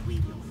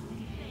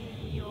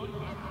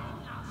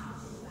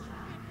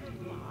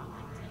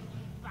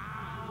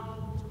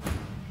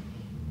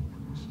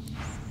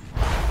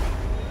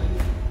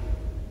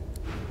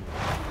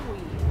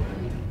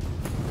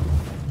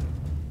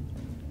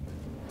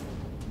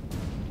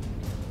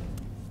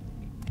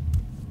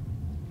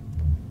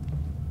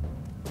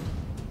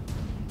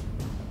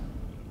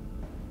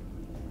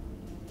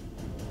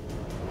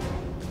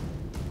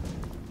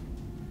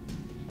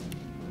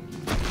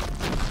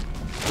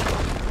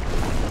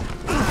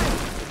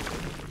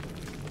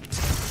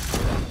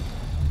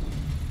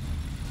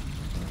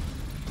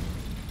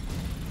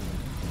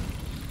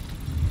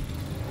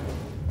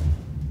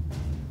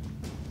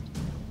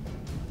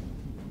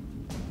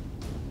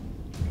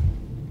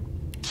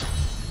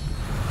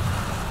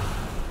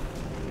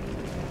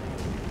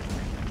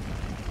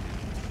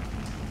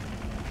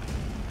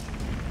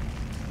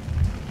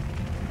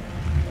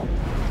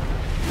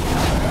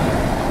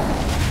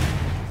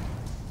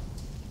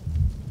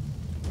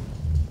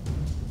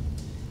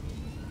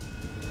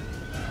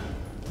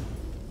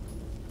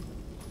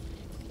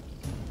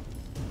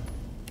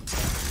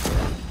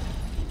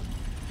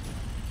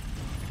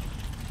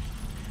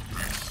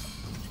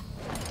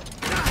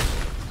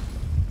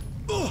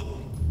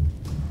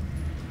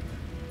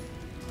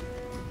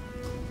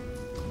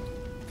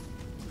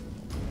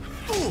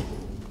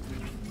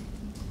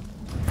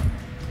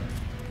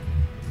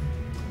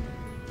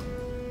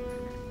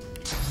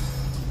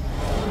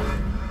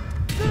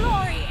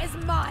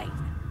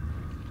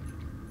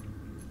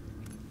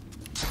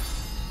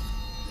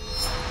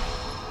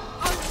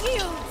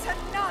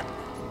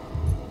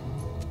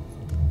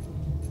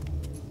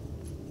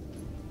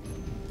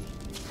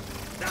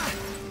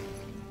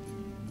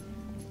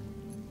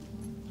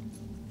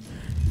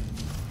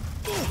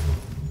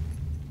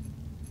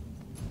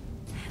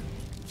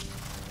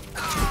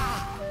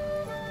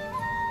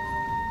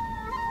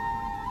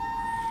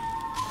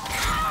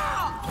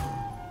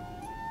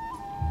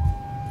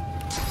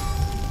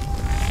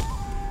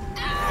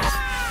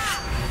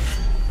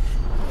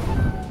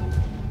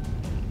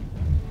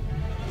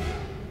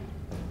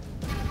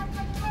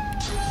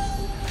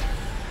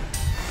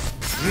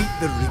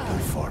 the Reaper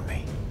for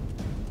me.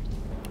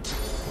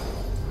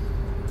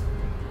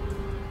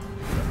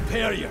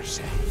 Prepare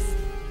yourself.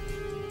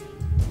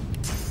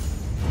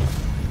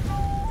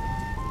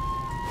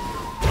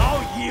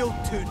 I'll yield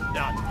to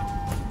none.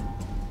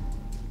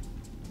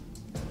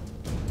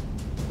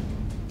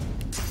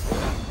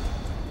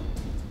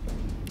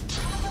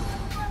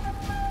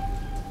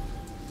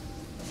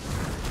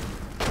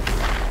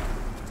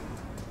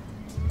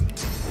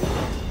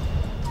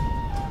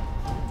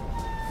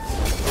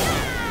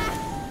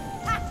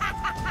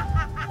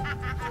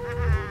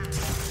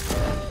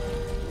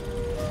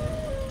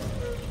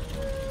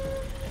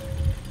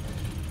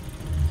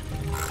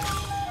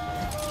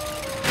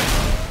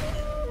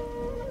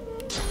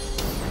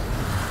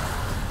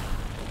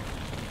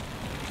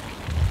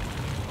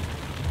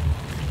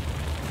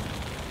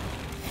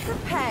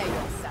 Prepare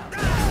yourself.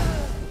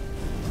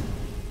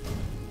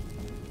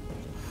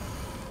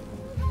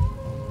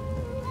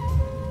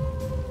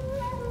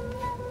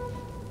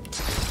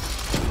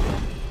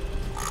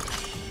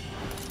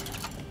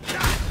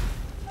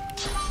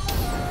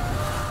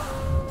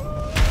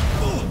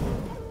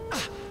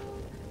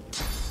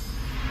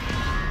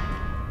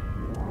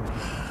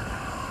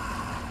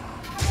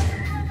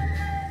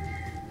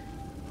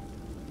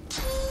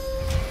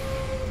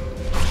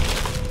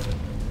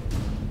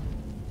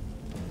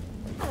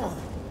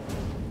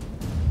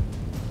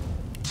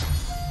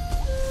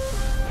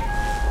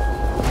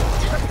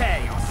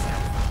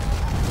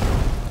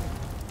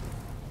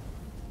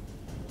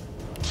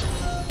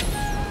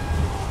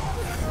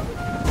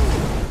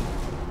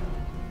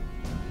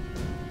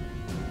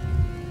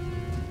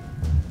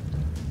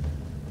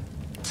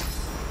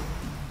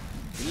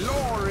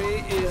 Glory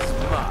is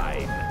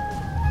mine.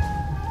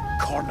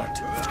 Cornered.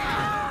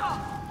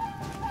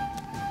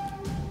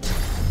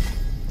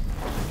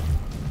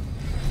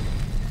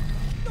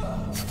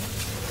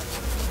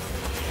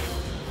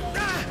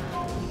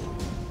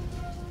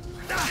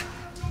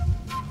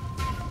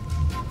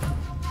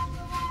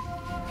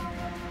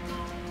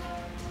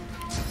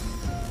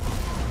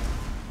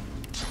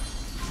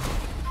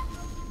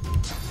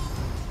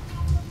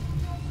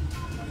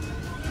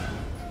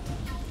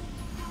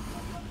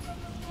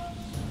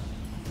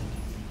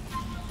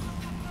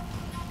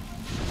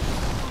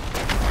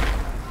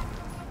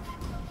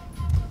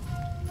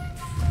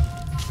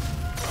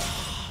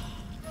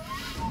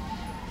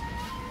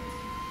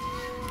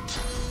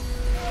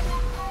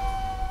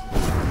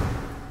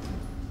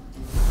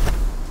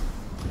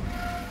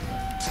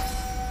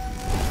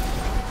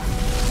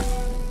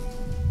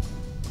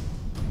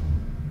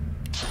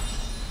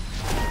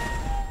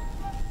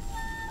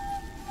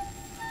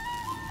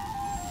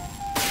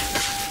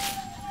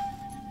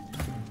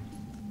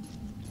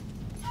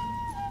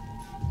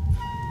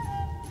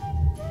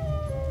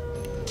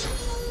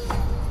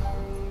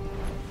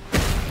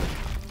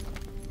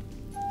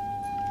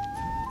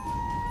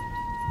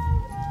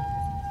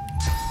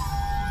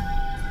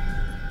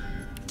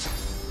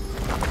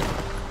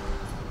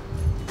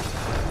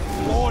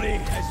 Glory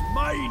is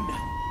mine.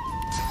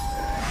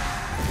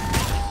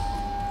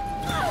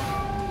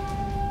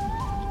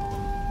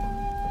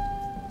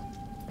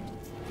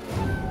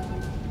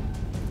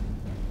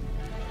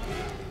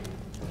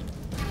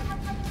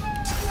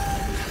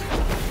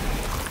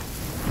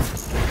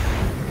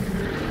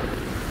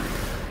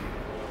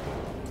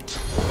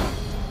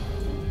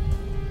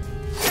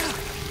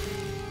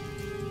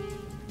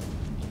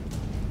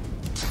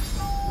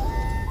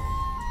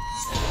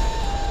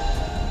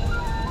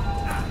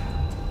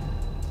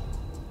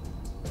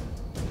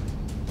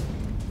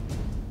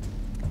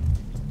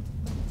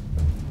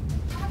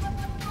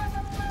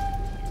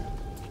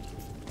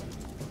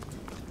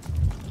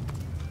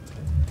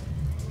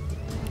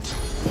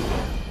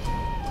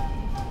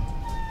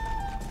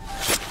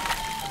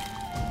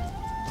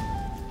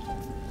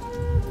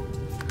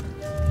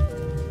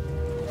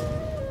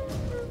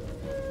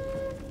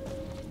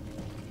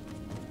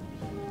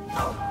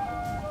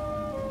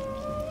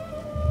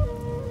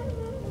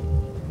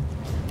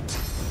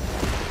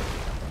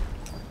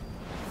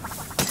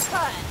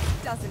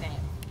 Doesn't it?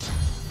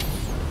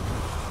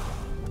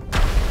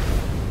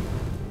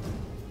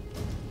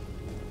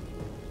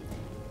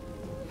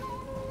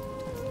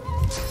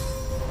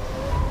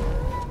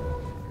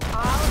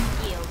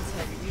 I'll yield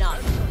to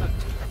none.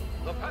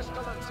 The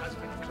pestilence has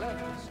been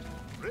cleansed.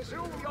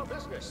 Resume your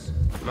business.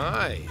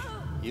 My,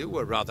 you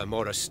were rather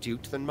more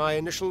astute than my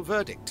initial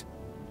verdict.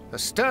 A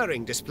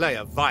stirring display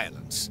of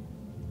violence.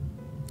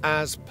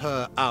 As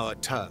per our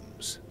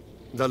terms,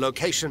 the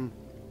location...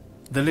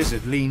 The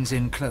lizard leans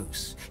in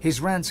close,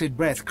 his rancid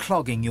breath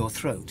clogging your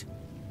throat.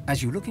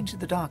 As you look into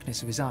the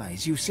darkness of his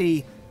eyes, you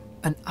see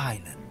an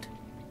island.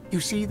 You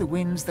see the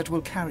winds that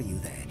will carry you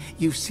there.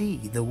 You see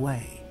the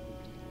way.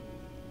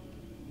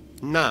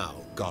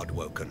 Now,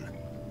 Godwoken,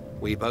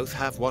 we both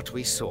have what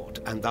we sought,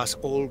 and thus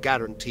all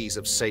guarantees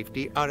of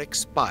safety are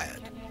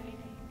expired.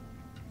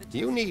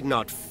 You need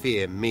not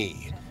fear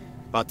me,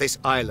 but this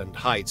island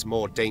hides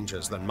more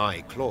dangers than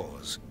my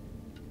claws.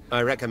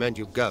 I recommend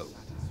you go.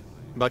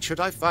 But should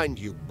I find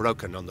you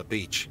broken on the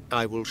beach,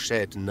 I will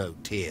shed no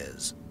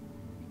tears.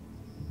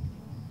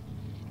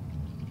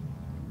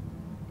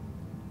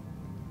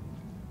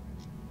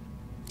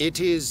 It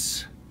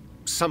is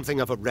something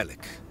of a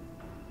relic.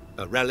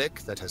 A relic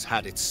that has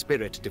had its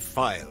spirit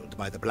defiled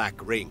by the Black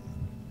Ring.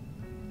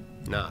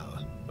 Now,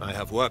 I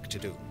have work to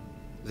do.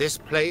 This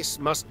place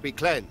must be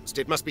cleansed,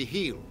 it must be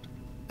healed.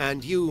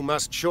 And you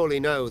must surely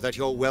know that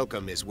your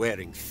welcome is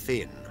wearing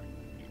thin.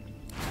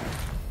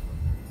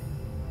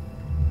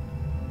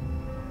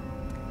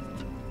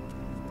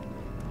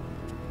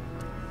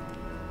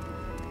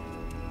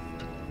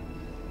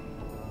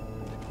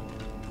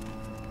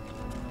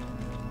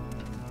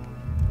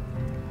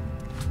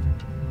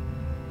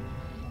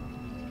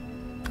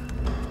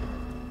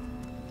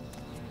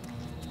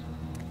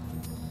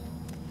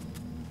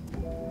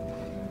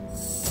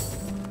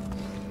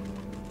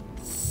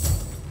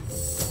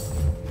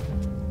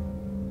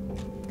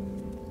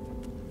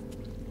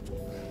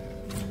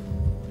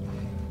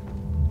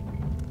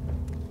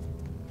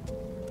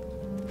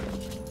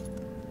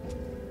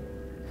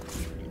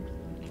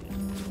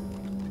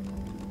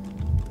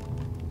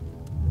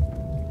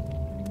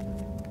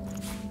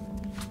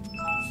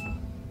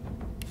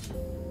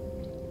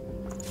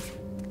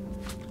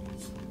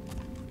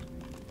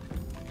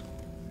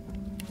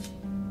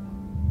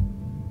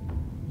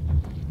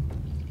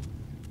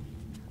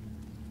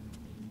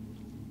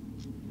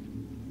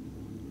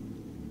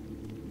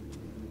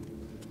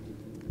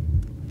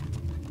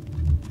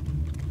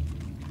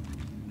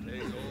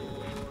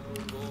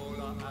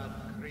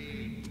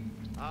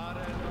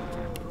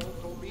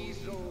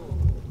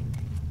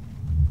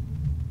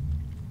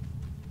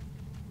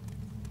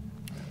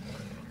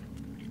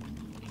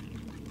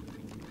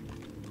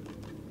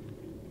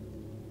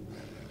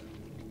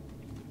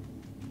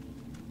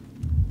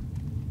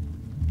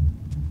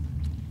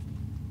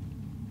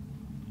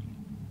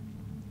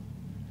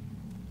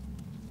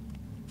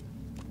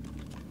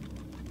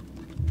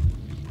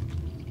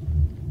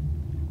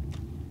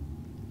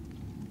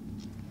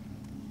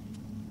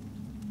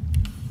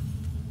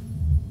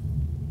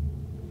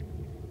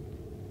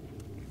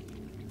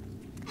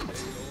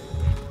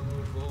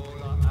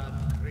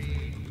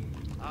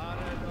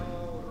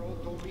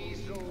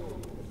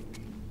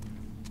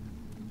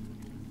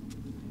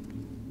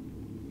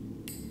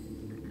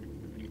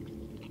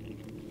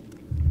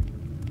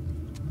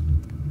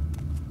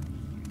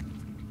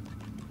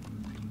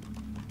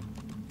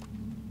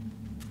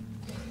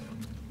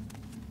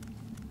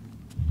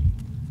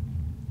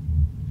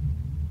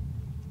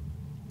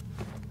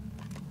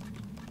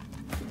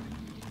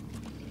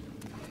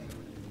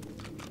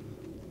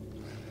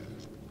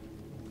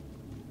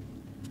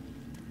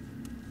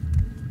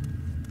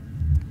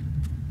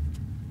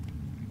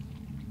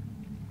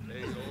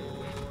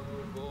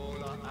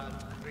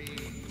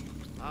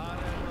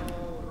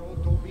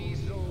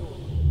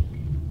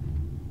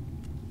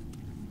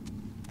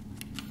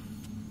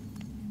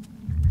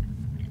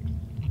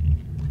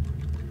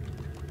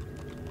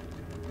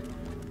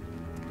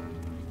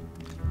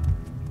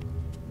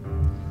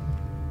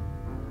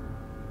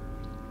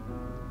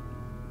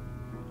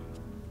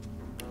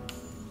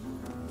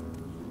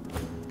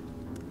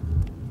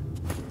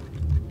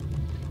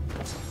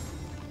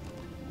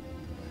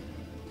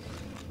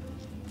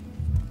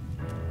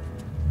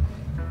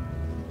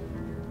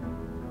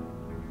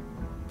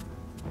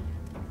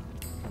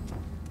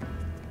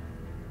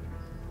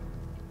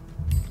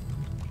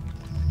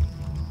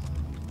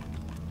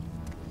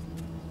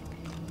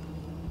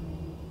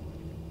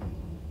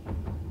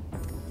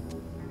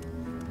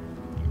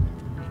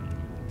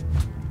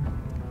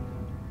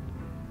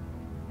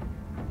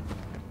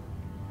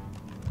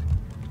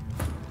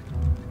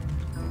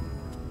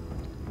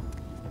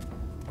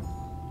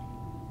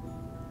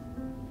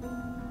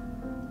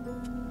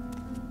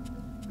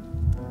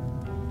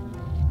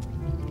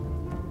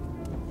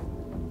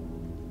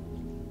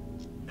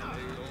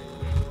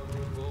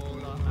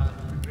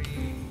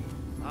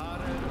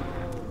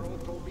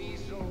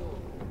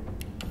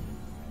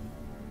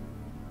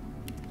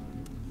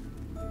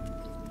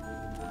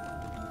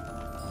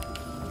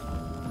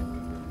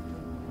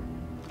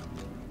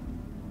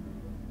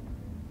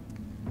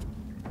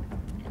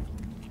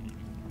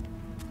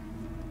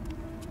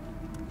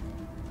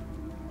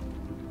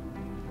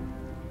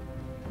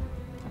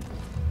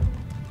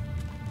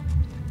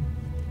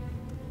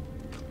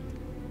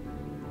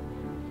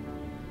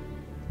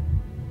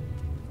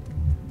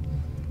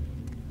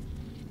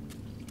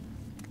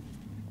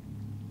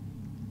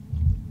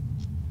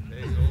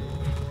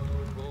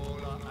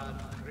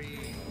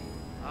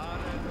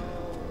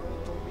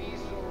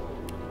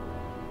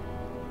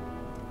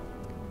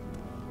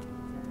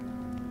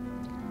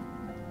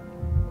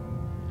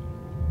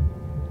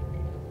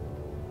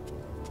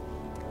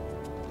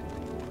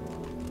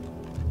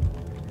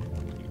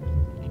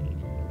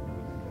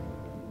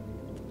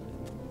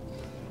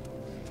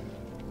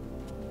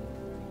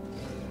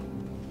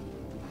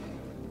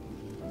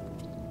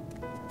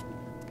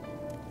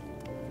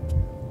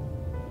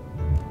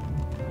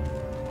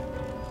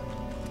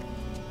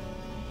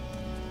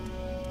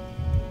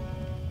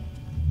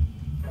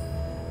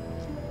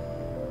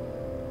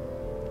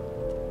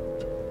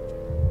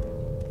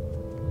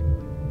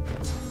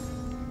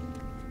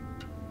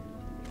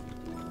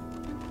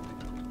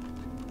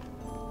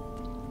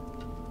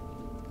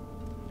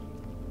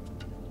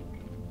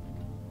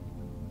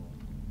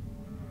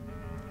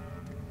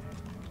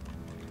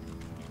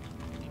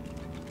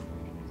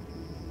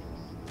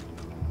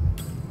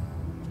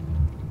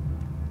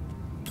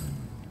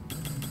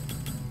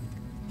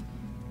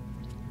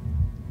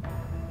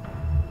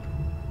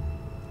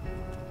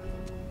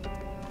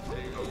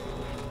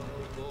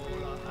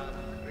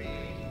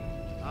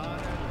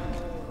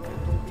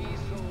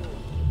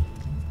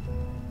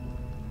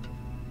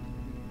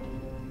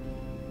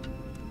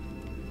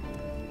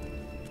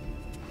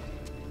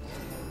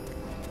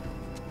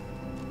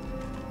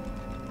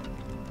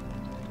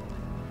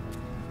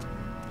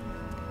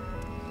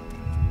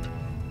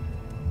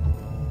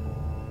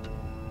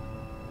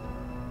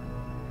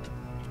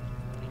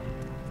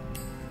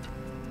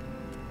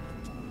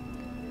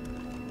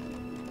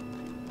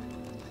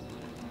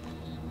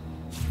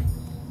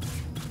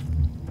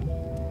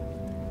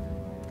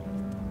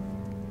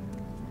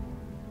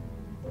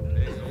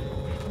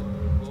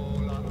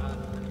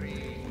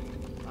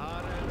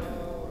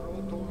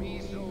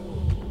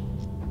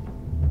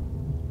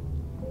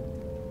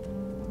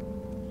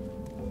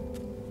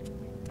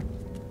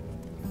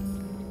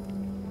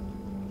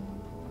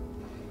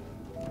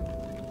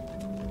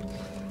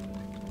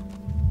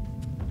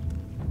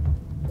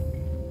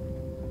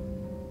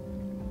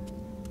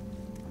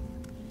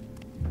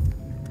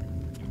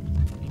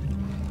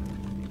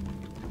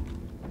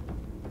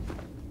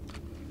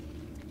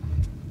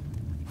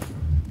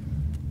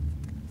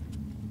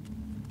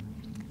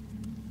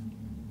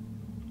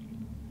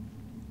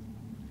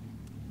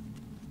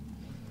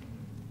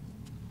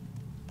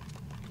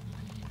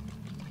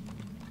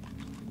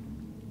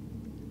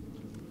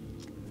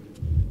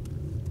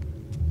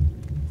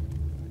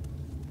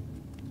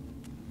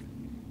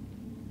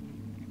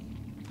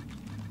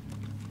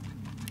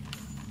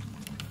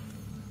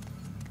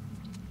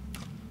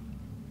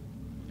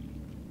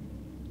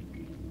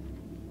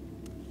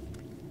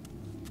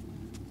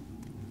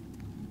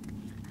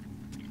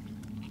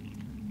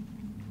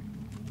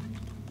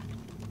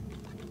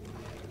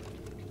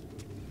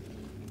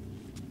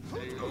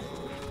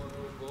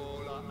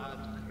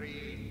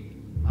 free.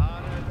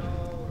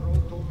 Arano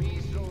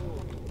rotomiso